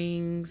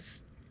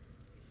earrings.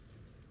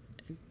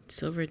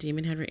 Silver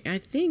demon head ring. I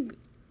think.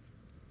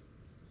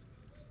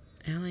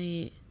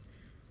 Ally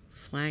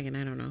Flagon.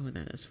 I don't know who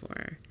that is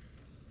for.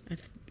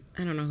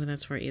 I don't know who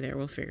that's for either.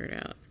 We'll figure it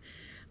out.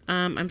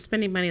 I'm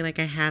spending money like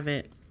I have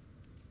it.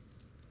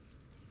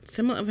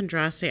 Symbol of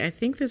Andraste. I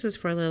think this is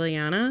for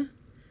Liliana.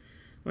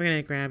 We're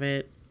going to grab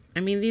it. I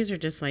mean, these are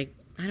just like,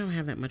 I don't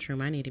have that much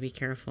room. I need to be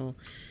careful.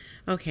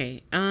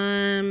 Okay.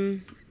 All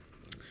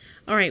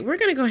right. We're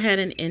going to go ahead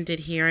and end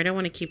it here. I don't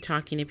want to keep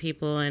talking to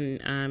people,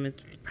 and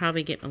it's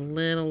probably getting a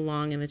little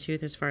long in the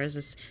tooth as far as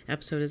this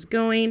episode is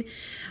going.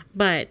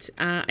 But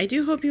I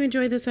do hope you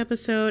enjoyed this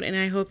episode, and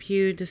I hope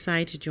you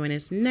decide to join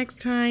us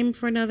next time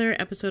for another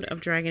episode of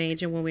Dragon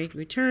Age. And when we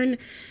return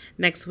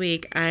next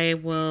week, I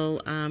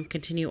will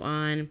continue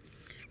on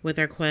with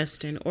our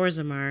quest in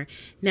Orzammar.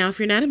 Now, if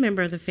you're not a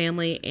member of the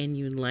family and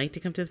you'd like to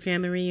come to the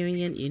family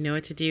reunion, you know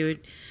what to do.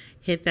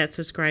 Hit that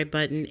subscribe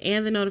button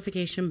and the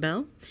notification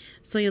bell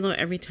so you'll know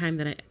every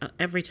time I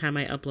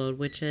upload,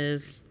 which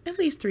is at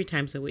least 3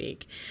 times a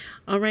week.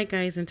 All right,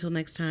 guys, until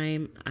next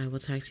time, I will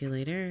talk to you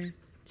later.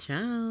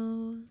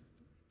 Ciao.